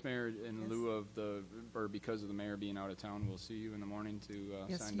Madam Vice Mayor, in Yes. lieu of because of the mayor being out of town, we'll see you in the morning to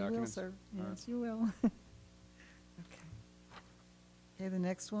Yes, sign you will, documents. sir. All right. Yes, you will. Okay. Okay, the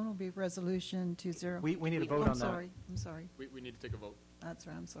next one will be Resolution 20. We need to vote on that. I'm sorry. We need to take a vote. That's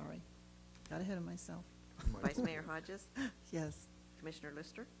right, I'm sorry. Got ahead of myself. Vice Mayor Hodges? Yes. Commissioner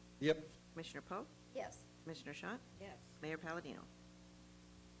Lister? Yep. Commissioner Poe? Yes. Commissioner Schott? Yes. Mayor Palladino?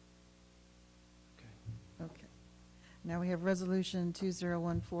 Okay. Now we have Resolution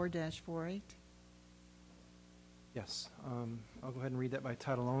 2014-48. Yes, I'll go ahead and read that by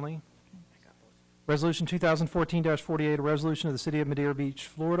title only. Resolution 2014-48, a resolution of the City of Madeira Beach,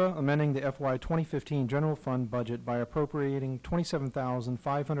 Florida, amending the FY 2015 general fund budget by appropriating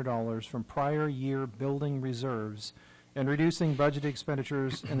 $27,500 from prior year building reserves and reducing budget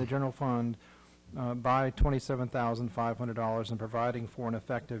expenditures in the general fund by $27,500 and providing for an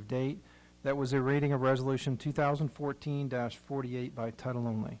effective date. That was a reading of Resolution 2014-48 by title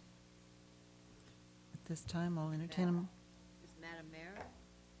only. At this time, I'll entertain them. Madam Mayor,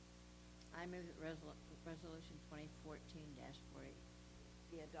 I move that Resolution 2014-48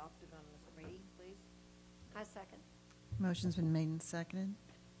 be adopted on this reading, please. I second. Motion's been made and seconded.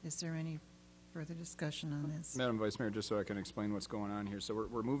 Is there any further discussion on this? Madam Vice Mayor, just so I can explain what's going on here. So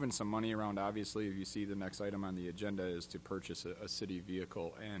we're moving some money around, obviously. If you see, the next item on the agenda is to purchase a city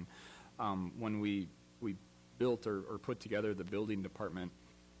vehicle. And when we built or put together the building department,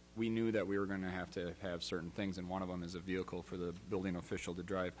 we knew that we were going to have certain things, and one of them is a vehicle for the building official to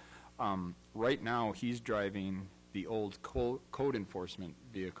drive. Right now, he's driving the old code enforcement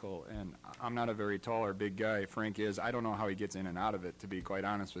vehicle, and I'm not a very tall or big guy. Frank is. I don't know how he gets in and out of it, to be quite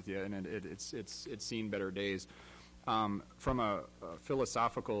honest with you, and it's seen better days. From a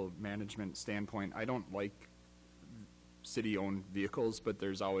philosophical management standpoint, I don't like city-owned vehicles, but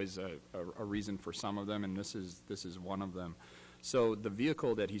there's always a reason for some of them, and this is one of them. So the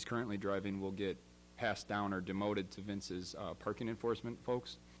vehicle that he's currently driving will get passed down or demoted to Vince's parking enforcement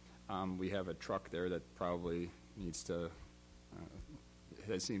folks. We have a truck there that probably needs to,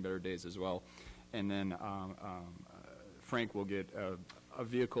 has seen better days as well. And then Frank will get a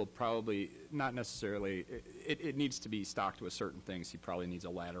vehicle, probably not necessarily, it needs to be stocked with certain things. He probably needs a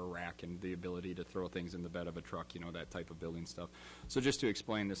ladder rack and the ability to throw things in the bed of a truck, that type of building stuff. So just to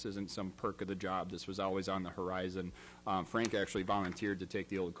explain, this isn't some perk of the job. This was always on the horizon. Frank actually volunteered to take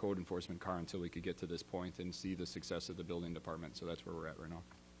the old code enforcement car until we could get to this point and see the success of the building department. So that's where we're at right now.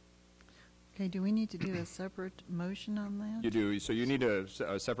 Okay, do we need to do a separate motion on that? You do. So you need a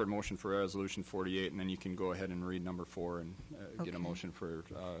separate motion for Resolution 48, and then you can go ahead and read number 4 and get a Okay. motion for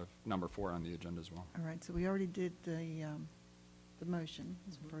number 4 on the agenda as well. All right, so we already did the motion,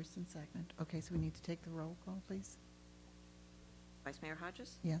 first and second. Okay, so we need to take the roll call, please. Vice Mayor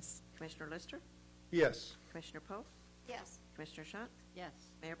Hodges? Yes. Commissioner Lister? Yes. Commissioner Poe? Yes. Commissioner Schott?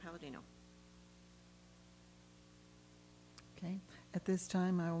 Yes. Mayor Palladino? Okay, at this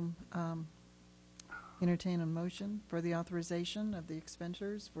time, I will entertain a motion for the authorization of the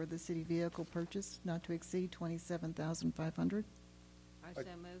expenditures for the city vehicle purchase not to exceed $27,500. I so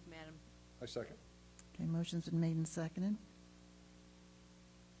move, Madam. I second. Okay, motion's been made and seconded.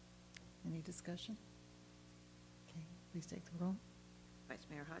 Any discussion? Okay, please take the roll. Vice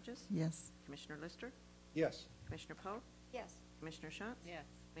Mayor Hodges? Yes. Commissioner Lister? Yes. Commissioner Poe? Yes. Commissioner Schott? Yes.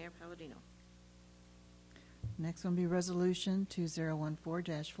 Mayor Palladino? Next one will be Resolution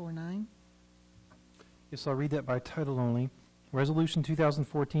 2014-49. Yes, I'll read that by title only. Resolution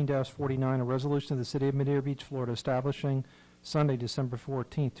 2014-49, a resolution of the City of Madeira Beach, Florida, establishing Sunday, December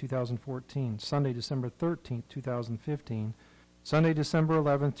 14th, 2014, Sunday, December 13th, 2015, Sunday, December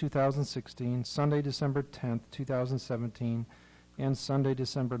 11th, 2016, Sunday, December 10th, 2017, and Sunday,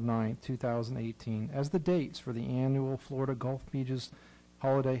 December 9th, 2018, as the dates for the annual Florida Gulf Beaches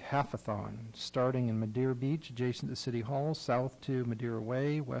Holiday Half-a-thon, starting in Madeira Beach, adjacent to City Hall, south to Madeira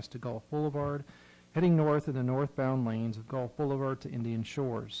Way, west to Gulf Boulevard, heading north in the northbound lanes of Gulf Boulevard to Indian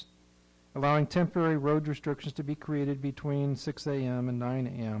Shores, allowing temporary road restrictions to be created between 6 a.m. and 9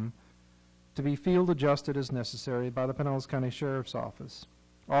 a.m., to be field adjusted as necessary by the Pinellas County Sheriff's Office,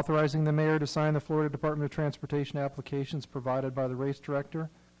 authorizing the mayor to sign the Florida Department of Transportation applications provided by the race director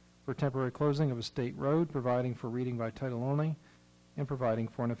for temporary closing of a state road, providing for reading by title only, and providing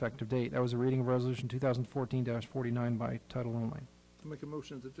for an effective date. That was a reading of Resolution 2014-49 by title only. I make a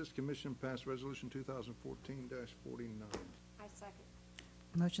motion that this commission pass Resolution 2014-49. I second.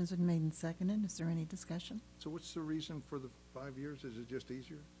 Motion's been made and seconded. Is there any discussion? So what's the reason for the 5 years? Is it just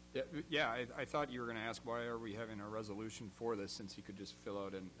easier? Yeah, I thought you were going to ask, why are we having a resolution for this, since he could just fill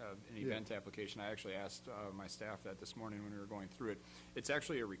out an event application. I actually asked my staff that this morning when we were going through it. It's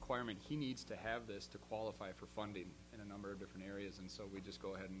actually a requirement. He needs to have this to qualify for funding in a number of different areas, and so we just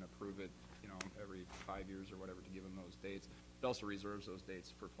go ahead and approve it, every 5 years or whatever to give him those dates. It also reserves those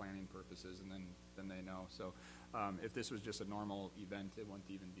dates for planning purposes, and then they know. So if this was just a normal event, it wouldn't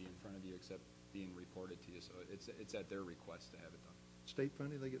even be in front of you except being reported to you. So it's at their request to have it done. State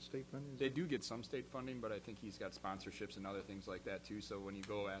funding, they get state funding? They do get some state funding, but I think he's got sponsorships and other things like that too. So when you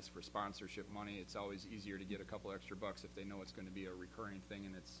go ask for sponsorship money, it's always easier to get a couple extra bucks if they know it's going to be a recurring thing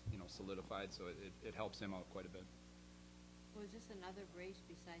and it's, solidified. So it helps him out quite a bit. Was this another race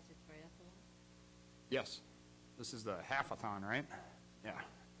besides the triathlon? Yes. This is the half-a-thon, right? Yeah.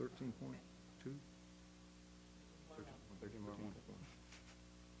 13.2? 13.1.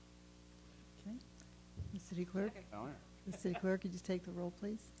 Okay. The city clerk? Oh, yeah. The city clerk, could you take the roll,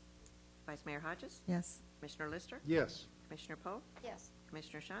 please? Vice Mayor Hodges? Yes. Commissioner Lister? Yes. Commissioner Poe? Yes.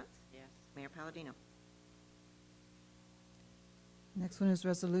 Commissioner Schatz? Yes. Mayor Palladino? Next one is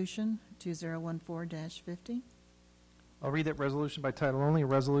Resolution 2014-50. I'll read that resolution by title only, a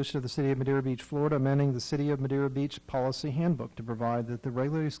resolution of the City of Madeira Beach, Florida, amending the City of Madeira Beach Policy Handbook to provide that the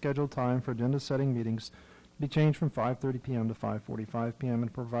regularly scheduled time for agenda-setting meetings be changed from 5:30 p.m. to 5:45 p.m.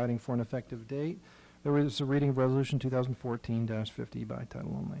 and providing for an effective date. There is a reading of Resolution 2014-50 by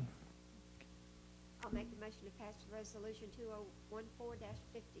title only. I'll make the motion to pass Resolution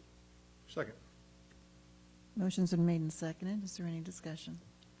 2014-50. Second. Motion's been made and seconded. Is there any discussion?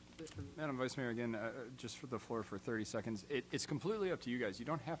 Madam Vice Mayor, again, just for the floor for 30 seconds. It's completely up to you guys. You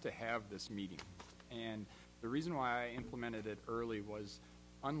don't have to have this meeting. And the reason why I implemented it early was,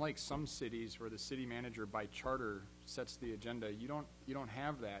 unlike some cities where the city manager by charter sets the agenda, you don't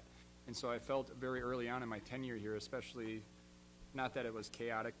have that. And so I felt very early on in my tenure here, especially, not that it was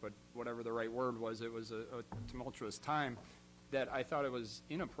chaotic, but whatever the right word was, it was a tumultuous time, that I thought it was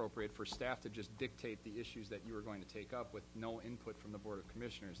inappropriate for staff to just dictate the issues that you were going to take up with no input from the Board of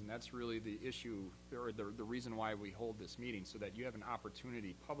Commissioners. And that's really the issue, or the reason why we hold this meeting, so that you have an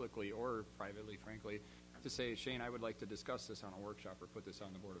opportunity publicly or privately, frankly, to say, Shane, I would like to discuss this on a workshop or put this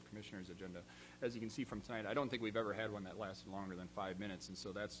on the Board of Commissioners agenda. As you can see from tonight, I don't think we've ever had one that lasted longer than 5 minutes, and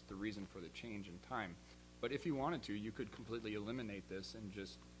so that's the reason for the change in time. But if you wanted to, you could completely eliminate this and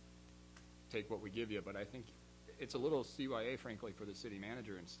just take what we give you. But I think it's a little CYA, frankly, for the city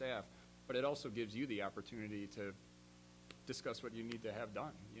manager and staff, but it also gives you the opportunity to discuss what you need to have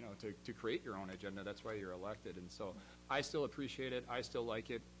done, to create your own agenda. That's why you're elected. And so I still appreciate it. I still like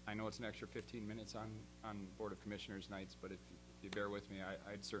it. I know it's an extra 15 minutes on Board of Commissioners nights, but if you bear with me,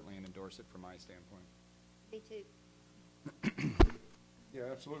 I'd certainly endorse it from my standpoint. Me too.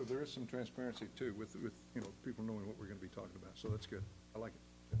 Yeah, absolutely. There is some transparency too with people knowing what we're going to be talking about. So that's good. I like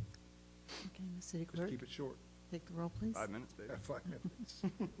it. Okay, the city Just clerk, keep it short. take the roll, please. 5 minutes, baby. 5 minutes.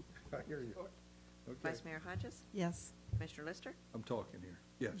 I hear you. Okay. Vice Mayor Hodges? Yes. Commissioner Lister? I'm talking here.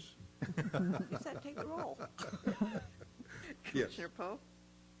 Yes. You said take the roll. Yes. Commissioner Poe?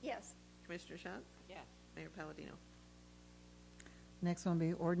 Yes. Commissioner Schatz? Yes. Mayor Palladino? Next one will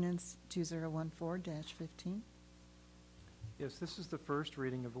be Ordinance 2014-15. Yes, this is the first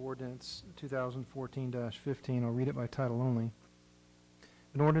reading of ordinance 2014-15. I'll read it by title only.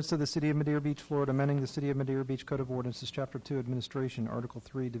 An ordinance of the City of Madeira Beach, Florida, amending the City of Madeira Beach Code of Ordinances, Chapter 2, Administration, Article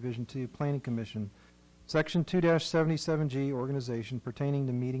 3, Division 2, Planning Commission, Section 2-77G, Organization pertaining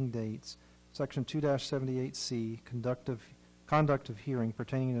to meeting dates, Section 2-78C, Conduct of Hearing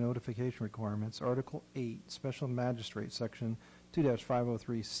pertaining to notification requirements, Article 8, Special Magistrate, Section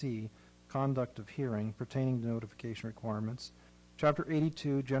 2-503C, Conduct of Hearing pertaining to notification requirements, Chapter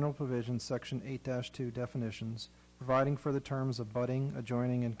 82, General Provisions, Section 8-2, Definitions, providing for the terms abutting,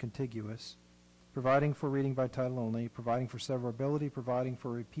 adjoining, and contiguous, providing for reading by title only, providing for severability, providing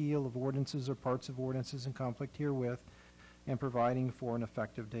for repeal of ordinances or parts of ordinances in conflict herewith, and providing for an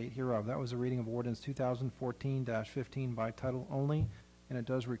effective date hereof. That was a reading of ordinance 2014-15 by title only, and it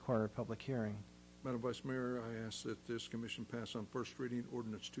does require a public hearing. Madam Vice Mayor, I ask that this commission pass on first reading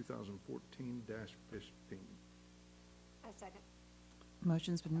ordinance 2014-15. I second.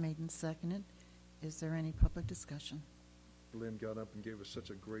 Motion's been made and seconded. Is there any public discussion? Lynn got up and gave us such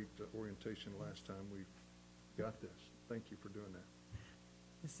a great orientation last time. We got this. Thank you for doing that.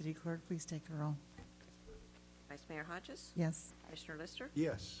 The city clerk, please take the roll. Vice Mayor Hodges? Yes. Commissioner Lister?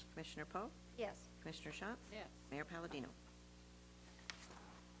 Yes. Commissioner Poe? Yes. Commissioner Schatz? Yes. Mayor Palladino?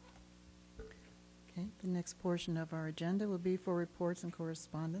 Okay, the next portion of our agenda will be for reports and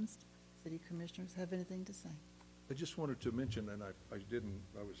correspondence. City commissioners have anything to say? I just wanted to mention, and I didn't,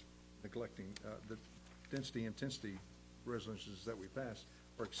 I was neglecting, the density intensity resolutions that we passed.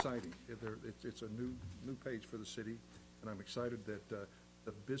 are exciting. It's a new page for the city, and I'm excited that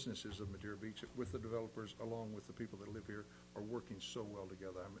the businesses of Madeira Beach, with the developers, along with the people that live here, are working so well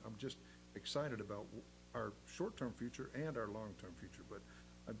together. I'm just excited about our short-term future and our long-term future, but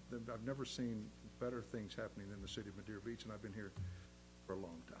I've never seen better things happening in the city of Madeira Beach, and I've been here for a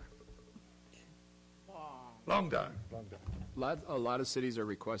long time. Long time. A lot of cities are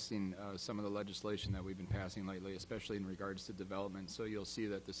requesting some of the legislation that we've been passing lately, especially in regards to development. So you'll see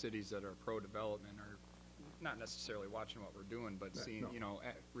that the cities that are pro-development are not necessarily watching what we're doing, but seeing,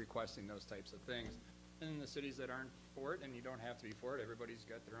 requesting those types of things. And the cities that aren't for it, and you don't have to be for it, everybody's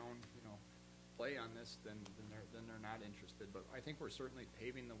got their own, play on this, then they're not interested. But I think we're certainly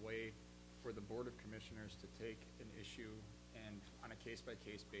paving the way for the Board of Commissioners to take an issue and, on a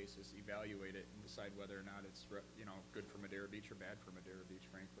case-by-case basis, evaluate it and decide whether or not it's, good for Madeira Beach or bad for Madeira Beach,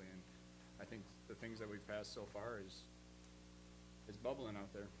 frankly. And I think the things that we've passed so far is bubbling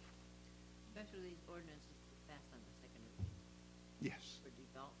out there. Especially these ordinances that passed on the second reading Yes. for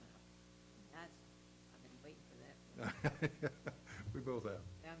development. I've been waiting for that. We both have.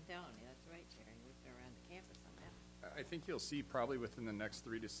 I'm telling you, that's right, Terry. We've been around the campus on that. I think you'll see probably within the next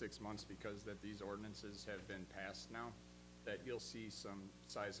 3 to 6 months, because that these ordinances have been passed now, that you'll see some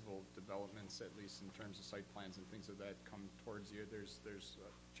sizable developments, at least in terms of site plans and things of that, come towards you. There's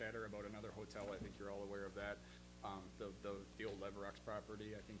chatter about another hotel. I think you're all aware of that. The old Leverox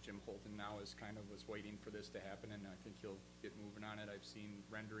property, I think Jim Holton now was waiting for this to happen, and I think he'll get moving on it. I've seen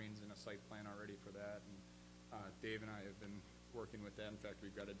renderings and a site plan already for that, and Dave and I have been working with that. In fact,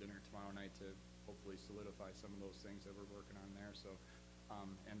 we've got a dinner tomorrow night to hopefully solidify some of those things that we're working on there. So,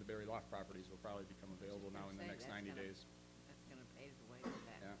 and the Berry Loft properties will probably become available now in the next 90 days. That's going to pave the way for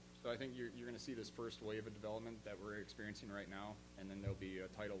that. Yeah. So I think you're going to see this first wave of development that we're experiencing right now, and then there'll be a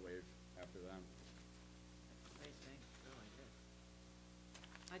tidal wave after that. Great thing, really good.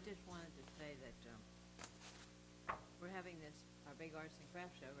 I just wanted to say that we're having our big arts and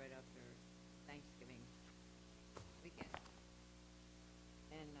crafts show right after Thanksgiving weekend.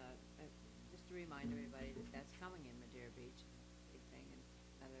 And just to remind everybody that that's coming in Madeira Beach, big thing, and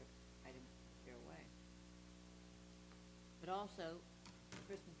another item your way. But also, the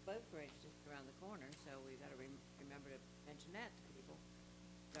Christmas boat parade is just around the corner, so we've got to remember to mention that to people.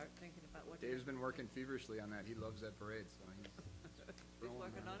 Start thinking about what. Dave's been working feverishly on that. He loves that parade, so he's He's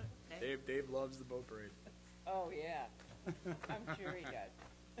working on it? Dave loves the boat parade. Oh, yeah. I'm sure he does.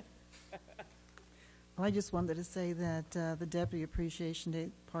 Well, I just wanted to say that the Deputy Appreciation Day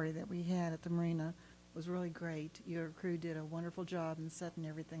party that we had at the marina was really great. Your crew did a wonderful job in setting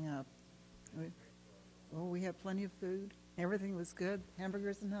everything up. We had plenty of food. Everything was good.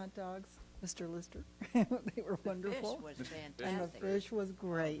 Hamburgers and hot dogs, Mr. Lister. They were wonderful. The fish was fantastic. And the fish was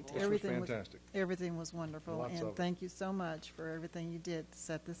great. This was Everything fantastic. Everything was wonderful. Lots of And it. thank you so much for everything you did to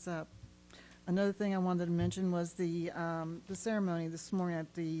set this up. Another thing I wanted to mention was the ceremony this morning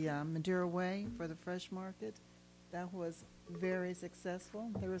at the Madeira Way for the Fresh Market. That was very successful.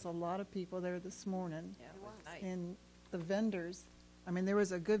 There was a lot of people there this morning. Yeah, it was nice. And the vendors, there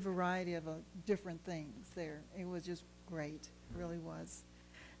was a good variety of different things there. It was just great, it really was.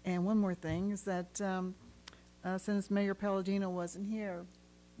 And one more thing is that since Mayor Palladino wasn't here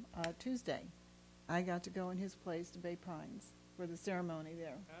Tuesday, I got to go in his place to Bay Pines for the ceremony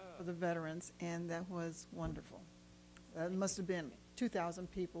there for the veterans, and that was wonderful. It must have been 2,000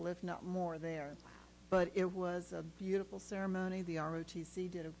 people, if not more, there. But it was a beautiful ceremony. The ROTC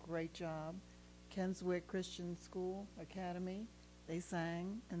did a great job. Kenswick Christian School Academy, they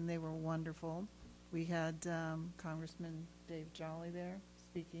sang, and they were wonderful. We had Congressman Dave Jolly there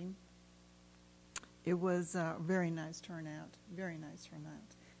speaking. It was a very nice turnout, very nice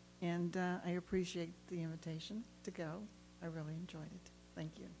turnout. And I appreciate the invitation to go. I really enjoyed it.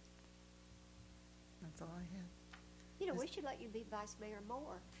 Thank you. That's all I had. We should let you be vice mayor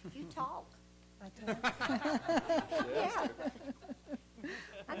more. You talk. I told Yeah.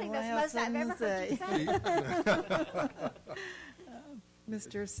 I think Well, I that's have the most I've ever something heard to you say.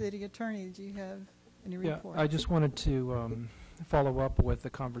 Mr. City Attorney, do you have any Yeah, reports? I just wanted to follow up with the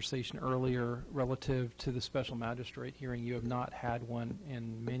conversation earlier relative to the special magistrate hearing. You have not had one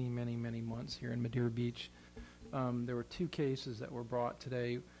in many, many, many months here in Madeira Beach. There were 2 cases that were brought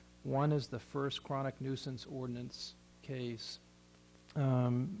today. One is the first chronic nuisance ordinance case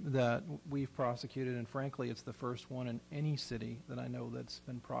that we've prosecuted, and frankly, it's the first one in any city that I know that's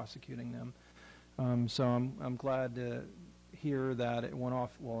been prosecuting them. So I'm glad to hear that it went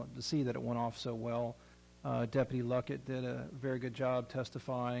off, to see that it went off so well. Deputy Luckett did a very good job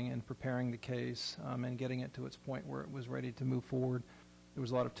testifying and preparing the case and getting it to its point where it was ready to move forward. There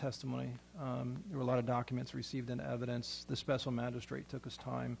was a lot of testimony. There were a lot of documents received into evidence. The special magistrate took his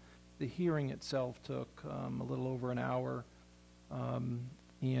time. The hearing itself took a little over an hour.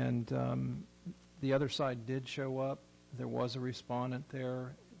 The other side did show up. There was a respondent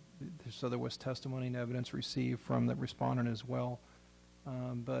there, so there was testimony and evidence received from the respondent as well.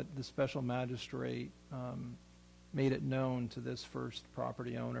 But the special magistrate made it known to this first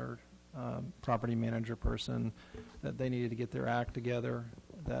property owner, property manager person, that they needed to get their act together,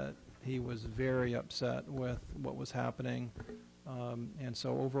 that he was very upset with what was happening. And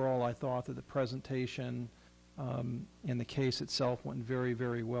so overall, I thought that the presentation and the case itself went very,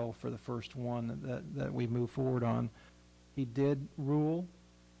 very well for the first one that we moved forward on. He did rule,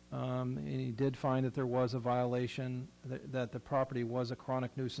 and he did find that there was a violation, that the property was a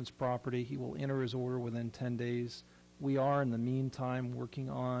chronic nuisance property. He will enter his order within 10 days. We are, in the meantime, working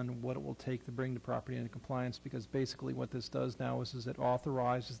on what it will take to bring the property into compliance, because basically what this does now is it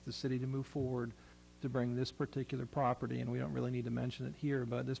authorizes the city to move forward to bring this particular property, and we don't really need to mention it here,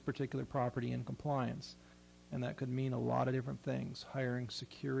 but this particular property in compliance. And that could mean a lot of different things: hiring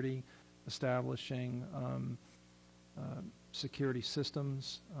security, establishing security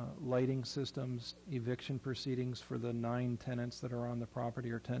systems, lighting systems, eviction proceedings for the 9 tenants that are on the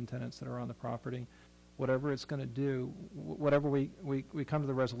property or 10 tenants that are on the property. Whatever it's going to do, whatever we come to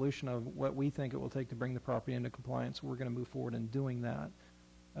the resolution of what we think it will take to bring the property into compliance, we're going to move forward in doing that.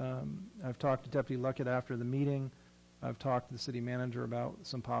 I've talked to Deputy Luckett after the meeting. I've talked to the city manager about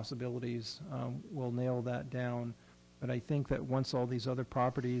some possibilities. We'll nail that down. But I think that once all these other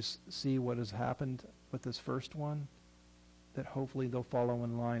properties see what has happened with this first one, that hopefully they'll follow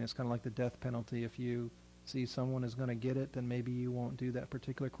in line. It's kind of like the death penalty. If you see someone is going to get it, then maybe you won't do that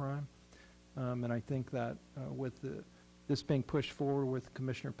particular crime. And I think that with this being pushed forward with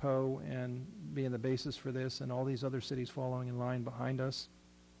Commissioner Poe and being the basis for this, and all these other cities following in line behind us,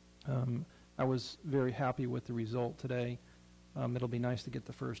 I was very happy with the result today. It'll be nice to get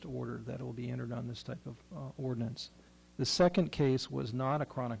the first order that will be entered on this type of ordinance. The second case was not a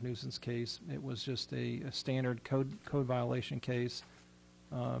chronic nuisance case. It was just a standard code violation case,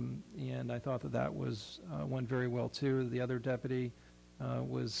 and I thought that was went very well too. The other deputy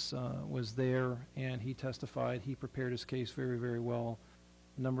was there, and he testified. He prepared his case very, very well.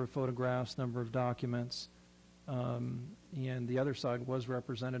 Number of photographs, number of documents. And the other side was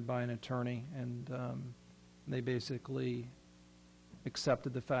represented by an attorney, and they basically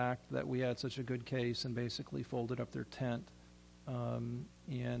accepted the fact that we had such a good case and basically folded up their tent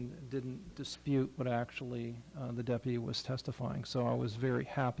and didn't dispute what actually the deputy was testifying. So I was very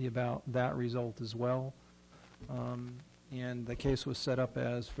happy about that result as well. And the case was set up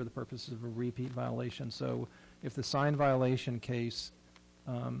as for the purposes of a repeat violation. So if the sign violation case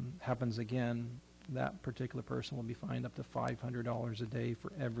happens again, that particular person will be fined up to $500 a day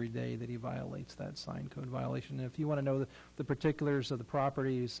for every day that he violates that sign code violation. And if you want to know the particulars of the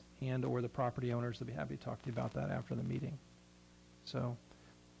properties and or the property owners, I'll be happy to talk to you about that after the meeting. So,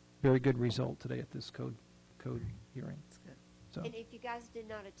 very good result today at this code hearing. That's good. So, And if you guys did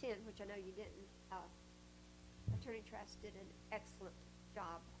not attend, which I know you didn't, Attorney Trask did an excellent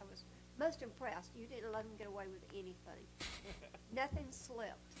job. I was most impressed. You didn't let him get away with anything. Nothing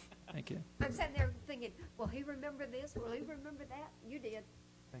slipped. thank you. I'm sitting there thinking, will he remember this? Will he remember that? You did.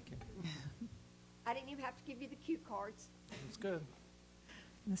 Thank you. I didn't even have to give you the cue cards. It's good.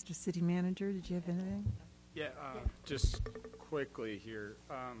 Mr. City Manager, did you have anything? Yeah, just quickly here.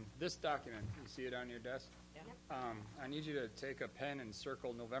 This document, you see it on your desk? Yeah. I need you to take a pen and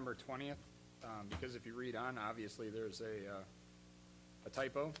circle November 20th, because if you read on, obviously there's a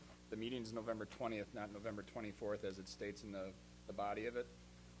typo. The meeting's November 20th, not November 24th, as it states in the body of it.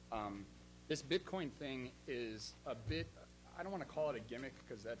 This Bitcoin thing is a bit, I don't want to call it a gimmick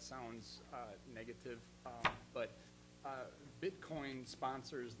because that sounds negative, but Bitcoin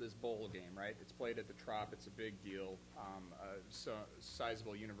sponsors this bowl game, right? It's played at the Trop. It's a big deal. So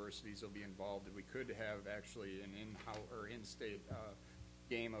sizable universities will be involved. We could have actually an in-state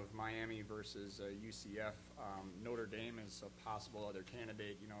game of Miami versus UCF. Notre Dame is a possible other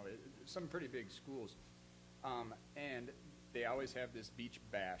candidate. You know, some pretty big schools, and they always have this beach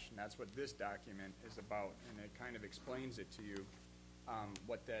bash, and that's what this document is about. And it kind of explains it to you.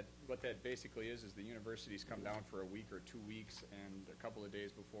 What that basically is the universities come down for a week or 2 weeks, and a couple of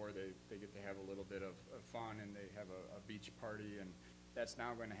days before they get to have a little bit of fun, and they have a beach party, and that's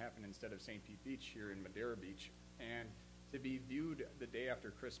now going to happen instead of St. Pete Beach here in Madeira Beach. And to be viewed the day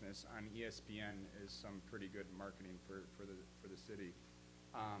after Christmas on ESPN is some pretty good marketing for the city.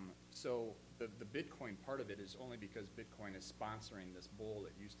 So the Bitcoin part of it is only because Bitcoin is sponsoring this bowl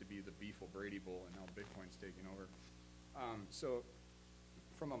that used to be the Beef O'Brady Bowl, and now Bitcoin's taking over. So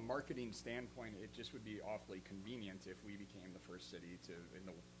from a marketing standpoint, it just would be awfully convenient if we became the first city in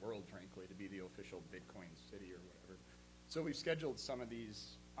the world, frankly, to be the official Bitcoin city or whatever. So we've scheduled some of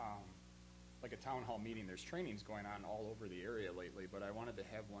these, like a town hall meeting. There's trainings going on all over the area lately, but I wanted to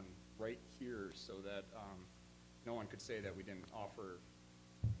have one right here so that no one could say that we didn't offer,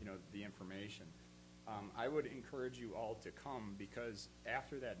 the information. I would encourage you all to come, because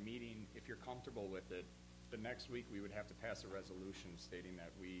after that meeting, if you're comfortable with it, the next week we would have to pass a resolution stating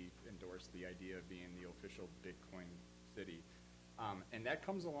that we endorse the idea of being the official Bitcoin city. And that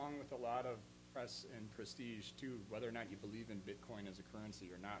comes along with a lot of press and prestige too, whether or not you believe in Bitcoin as a currency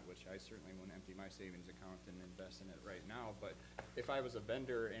or not, which I certainly wouldn't empty my savings account and invest in it right now. But if I was a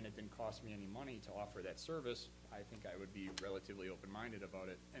vendor and it didn't cost me any money to offer that service, I think I would be relatively open-minded about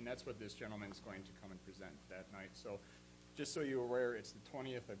it. And that's what this gentleman's going to come and present that night. So just so you're aware, it's the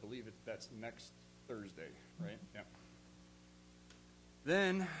 20th. I believe that's next Thursday, right? Yeah.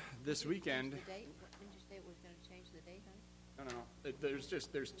 Then this weekend. Change the date? Didn't you say it was going to change the date, honey? No.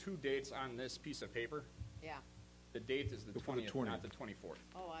 There's two dates on this piece of paper. Yeah. The date is the Before the 20th, not 20th. the 24th.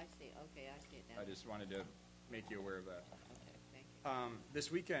 Oh, I see. Okay, I see it now. I just wanted to make you aware of that. Okay, thank you.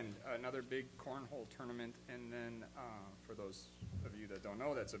 This weekend, another big cornhole tournament, and then for those of you that don't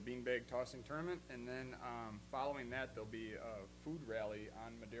know, that's a beanbag tossing tournament, and then following that, there'll be a food rally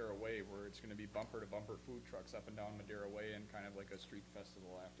on Madeira Way, where it's going to be bumper-to-bumper food trucks up and down Madeira Way, and kind of like a street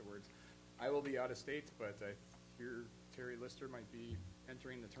festival afterwards. I will be out of state, but I hear Terry Lister might be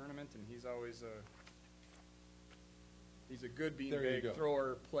entering the tournament, and he's always he's a good There you beanbag go.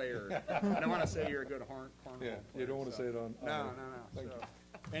 thrower player. I don't want to say you're a good cornhole player. Yeah, you don't want to so- say it on. No. Thank So,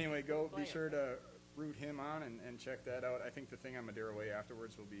 you. anyway, be Player. sure to root him on and check that out. I think the thing on Madeira Way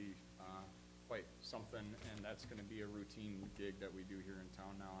afterwards will be quite something, and that's going to be a routine gig that we do here in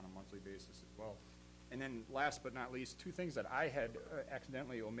town now on a monthly basis as well. And then last but not least, two things that I had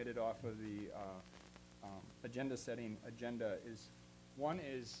accidentally omitted off of the agenda is, one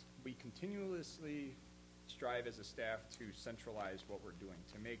is we continuously strive as a staff to centralize what we're doing,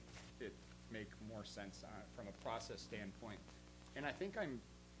 to make it make more sense from a process standpoint. And I think I'm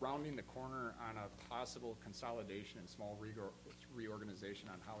rounding the corner on a possible consolidation and small reorganization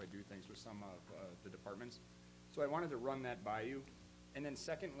on how I do things with some of the departments. So I wanted to run that by you. And then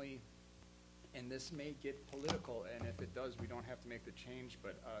secondly, and this may get political, and if it does, we don't have to make the change,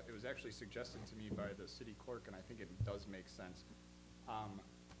 but it was actually suggested to me by the city clerk, and I think it does make sense.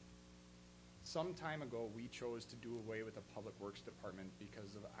 Some time ago, we chose to do away with the Public Works Department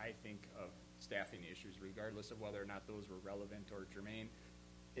because of, I think, of staffing issues, regardless of whether or not those were relevant or germane.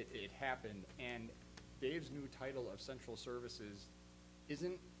 It happened, and Dave's new title of Central Services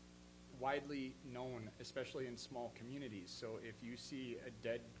isn't widely known, especially in small communities. So if you see a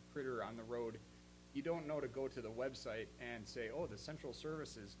dead critter on the road, you don't know to go to the website and say, oh, the Central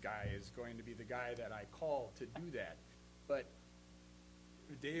Services guy is going to be the guy that I call to do that. But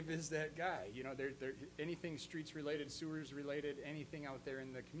Dave is that guy. Anything streets related, sewers related, anything out there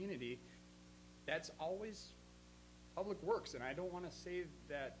in the community, that's always Public Works. And I don't want to say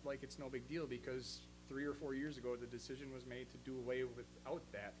that like it's no big deal, because 3 or 4 years ago the decision was made to do away without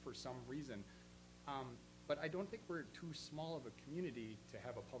that for some reason. But I don't think we're too small of a community to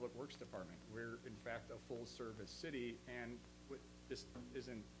have a Public Works Department. We're in fact a full service city, and this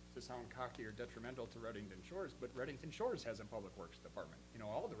isn't to sound cocky or detrimental to Reddington Shores, but Reddington Shores has a Public Works Department.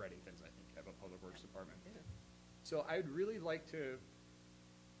 All the Reddingtons, I think, have a Public Works Department. So I'd really like to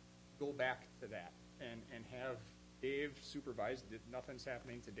go back to that and have Dave supervise. Nothing's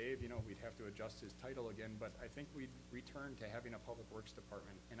happening to Dave, we'd have to adjust his title again, but I think we'd return to having a Public Works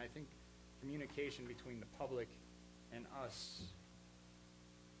Department. And I think communication between the public and us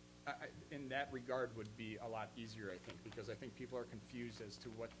in that regard would be a lot easier, I think, because I think people are confused as to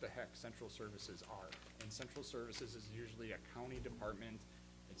what the heck Central Services are. And Central Services is usually a county department.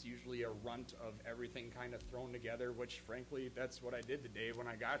 It's usually a runt of everything kind of thrown together, which frankly, that's what I did to Dave when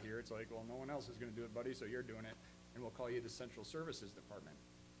I got here. It's like, well, no one else is going to do it, buddy, so you're doing it, and we'll call you the Central Services Department.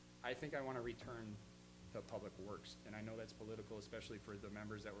 I think I want to return to Public Works, and I know that's political, especially for the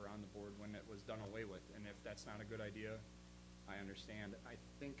members that were on the board when it was done away with, and if that's not a good idea, I understand. I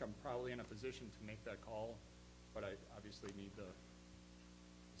think I'm probably in a position to make that call, but I obviously need the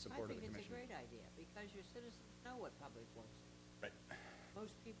support of the I think it's a commission. great idea, because your citizens know what Public Works is. Right.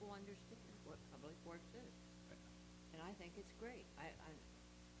 Most people understand what Public Works is. Right. And I think it's great.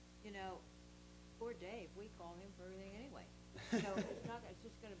 Poor Dave, we call him for everything anyway. So it's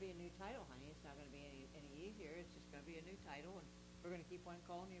just gonna be a new title, honey. It's not gonna be any easier. It's just gonna be a new title, and we're gonna keep on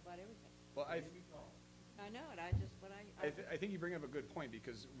calling you about everything. Well, I know it, I just, what I think you bring up a good point,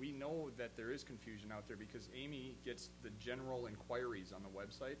 because we know that there is confusion out there, because Amy gets the general inquiries on the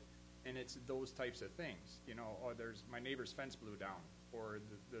website, and it's those types of things, you know, or there's, my neighbor's fence blew down, or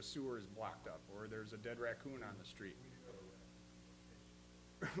the sewer is blocked up, or there's a dead raccoon on the street.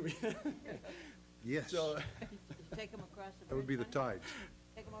 Yes. So, take them across the bridge. That would be the honey? tides.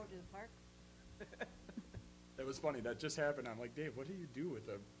 Take them over to the park? that was funny, that just happened, I'm like, Dave, what do you do with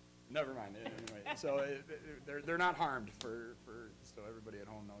the, never mind, anyway, so they're not harmed so everybody at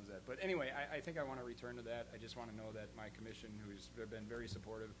home knows that. But anyway, I think I want to return to that. I just want to know that my commission, who's been very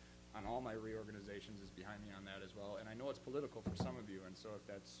supportive on all my reorganizations, is behind me on that as well. And I know it's political for some of you, and so if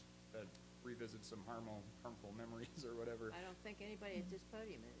that revisits some harmful memories or whatever. I don't think anybody at this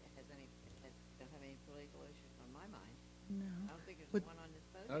podium don't have any political issues on my mind. No. I don't think there's Would- one on this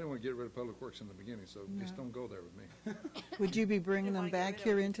I podium. didn't want to get rid of Public Works in the beginning, so just No. don't go there with me. Would you be bringing them wanna get back rid of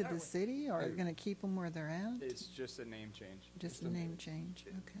here them to into start the with. city, or are you Hey. going to keep them where they're at? It's just a name change. Just a name change,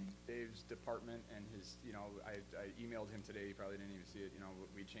 okay. Dave's department and his, you know, I emailed him today, he probably didn't even see it, you know,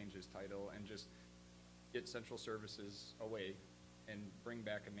 we changed his title and just get central services away and bring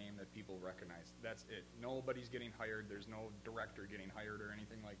back a name that people recognize. That's it. Nobody's getting hired, there's no director getting hired or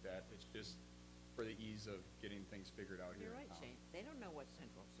anything like that. It's just for the ease of getting things figured out here. You're right, in town. Shane. They don't know what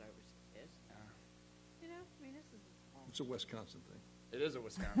central service is. Yeah. You know, I mean, this is, It's a Wisconsin thing. It is a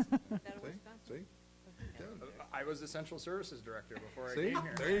Wisconsin thing. is that a See? Wisconsin? See? I was the central services director before I See? came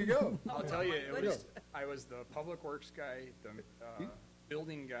here. There you go. I'll tell you, it There you was, go. I was the public works guy, the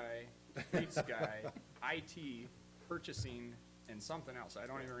building guy, streets guy, IT, purchasing, and something else. I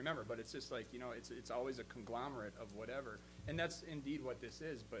don't even remember, but it's just like, you know, it's always a conglomerate of whatever. And that's indeed what this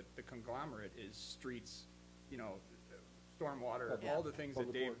is, but the conglomerate is streets, you know, stormwater, Yeah. all the things that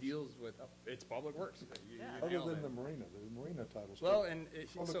Public Dave works. deals with. It's public works. You Yeah. nailed it. marina title's. Well, and it-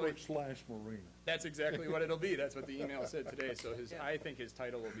 Public so Works / marina. that's exactly what it'll be. That's what the email said today. So Yeah. I think his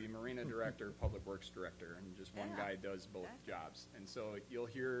title will be Marina Director, Public Works Director, and just one Yeah. guy does both Exactly. jobs. And so you'll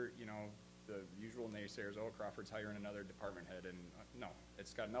hear, you know, the usual naysayers, oh, Crawford's hiring another department head, and no,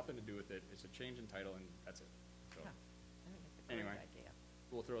 it's got nothing to do with it. It's a change in title, and that's it. So Huh. I think it's a great Anyway. idea.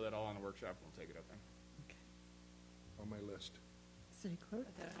 we'll throw that all in the workshop, and we'll take it up then. On my list. City clerk?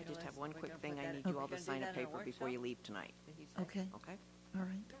 I just have one We're quick gonna thing put I that- need we're you all to gonna do sign a that in a paper before you workshop? leave tonight, Did he say? Okay, okay? all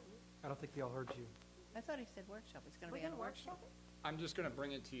right. I don't think they all heard you. I thought he said workshop. It's gonna We're be in a gonna workshop? I'm just gonna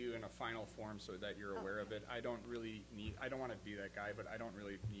bring it to you in a final form so that you're aware of it. I don't wanna be that guy, but I don't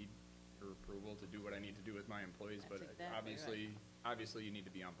really need your approval to do what I need to do with my employees, but That's exactly obviously you need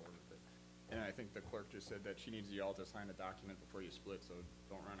to be on board with it. And I think the clerk just said that she needs you all to sign a document before you split, so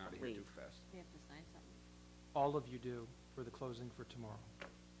don't run out of here too Leave. fast. You have to sign something. All of you do for the closing for tomorrow.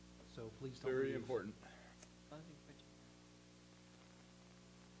 So please don't Very leave. important. Closing for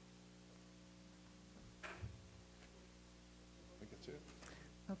I think that's it.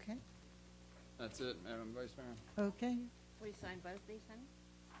 Okay, That's it, Madam Vice Mayor. okay. Will you sign both these, honey?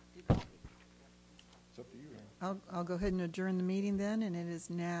 Do both. It's up to you, Aaron. I'll go ahead and adjourn the meeting then, and it is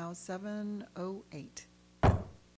now 7:08.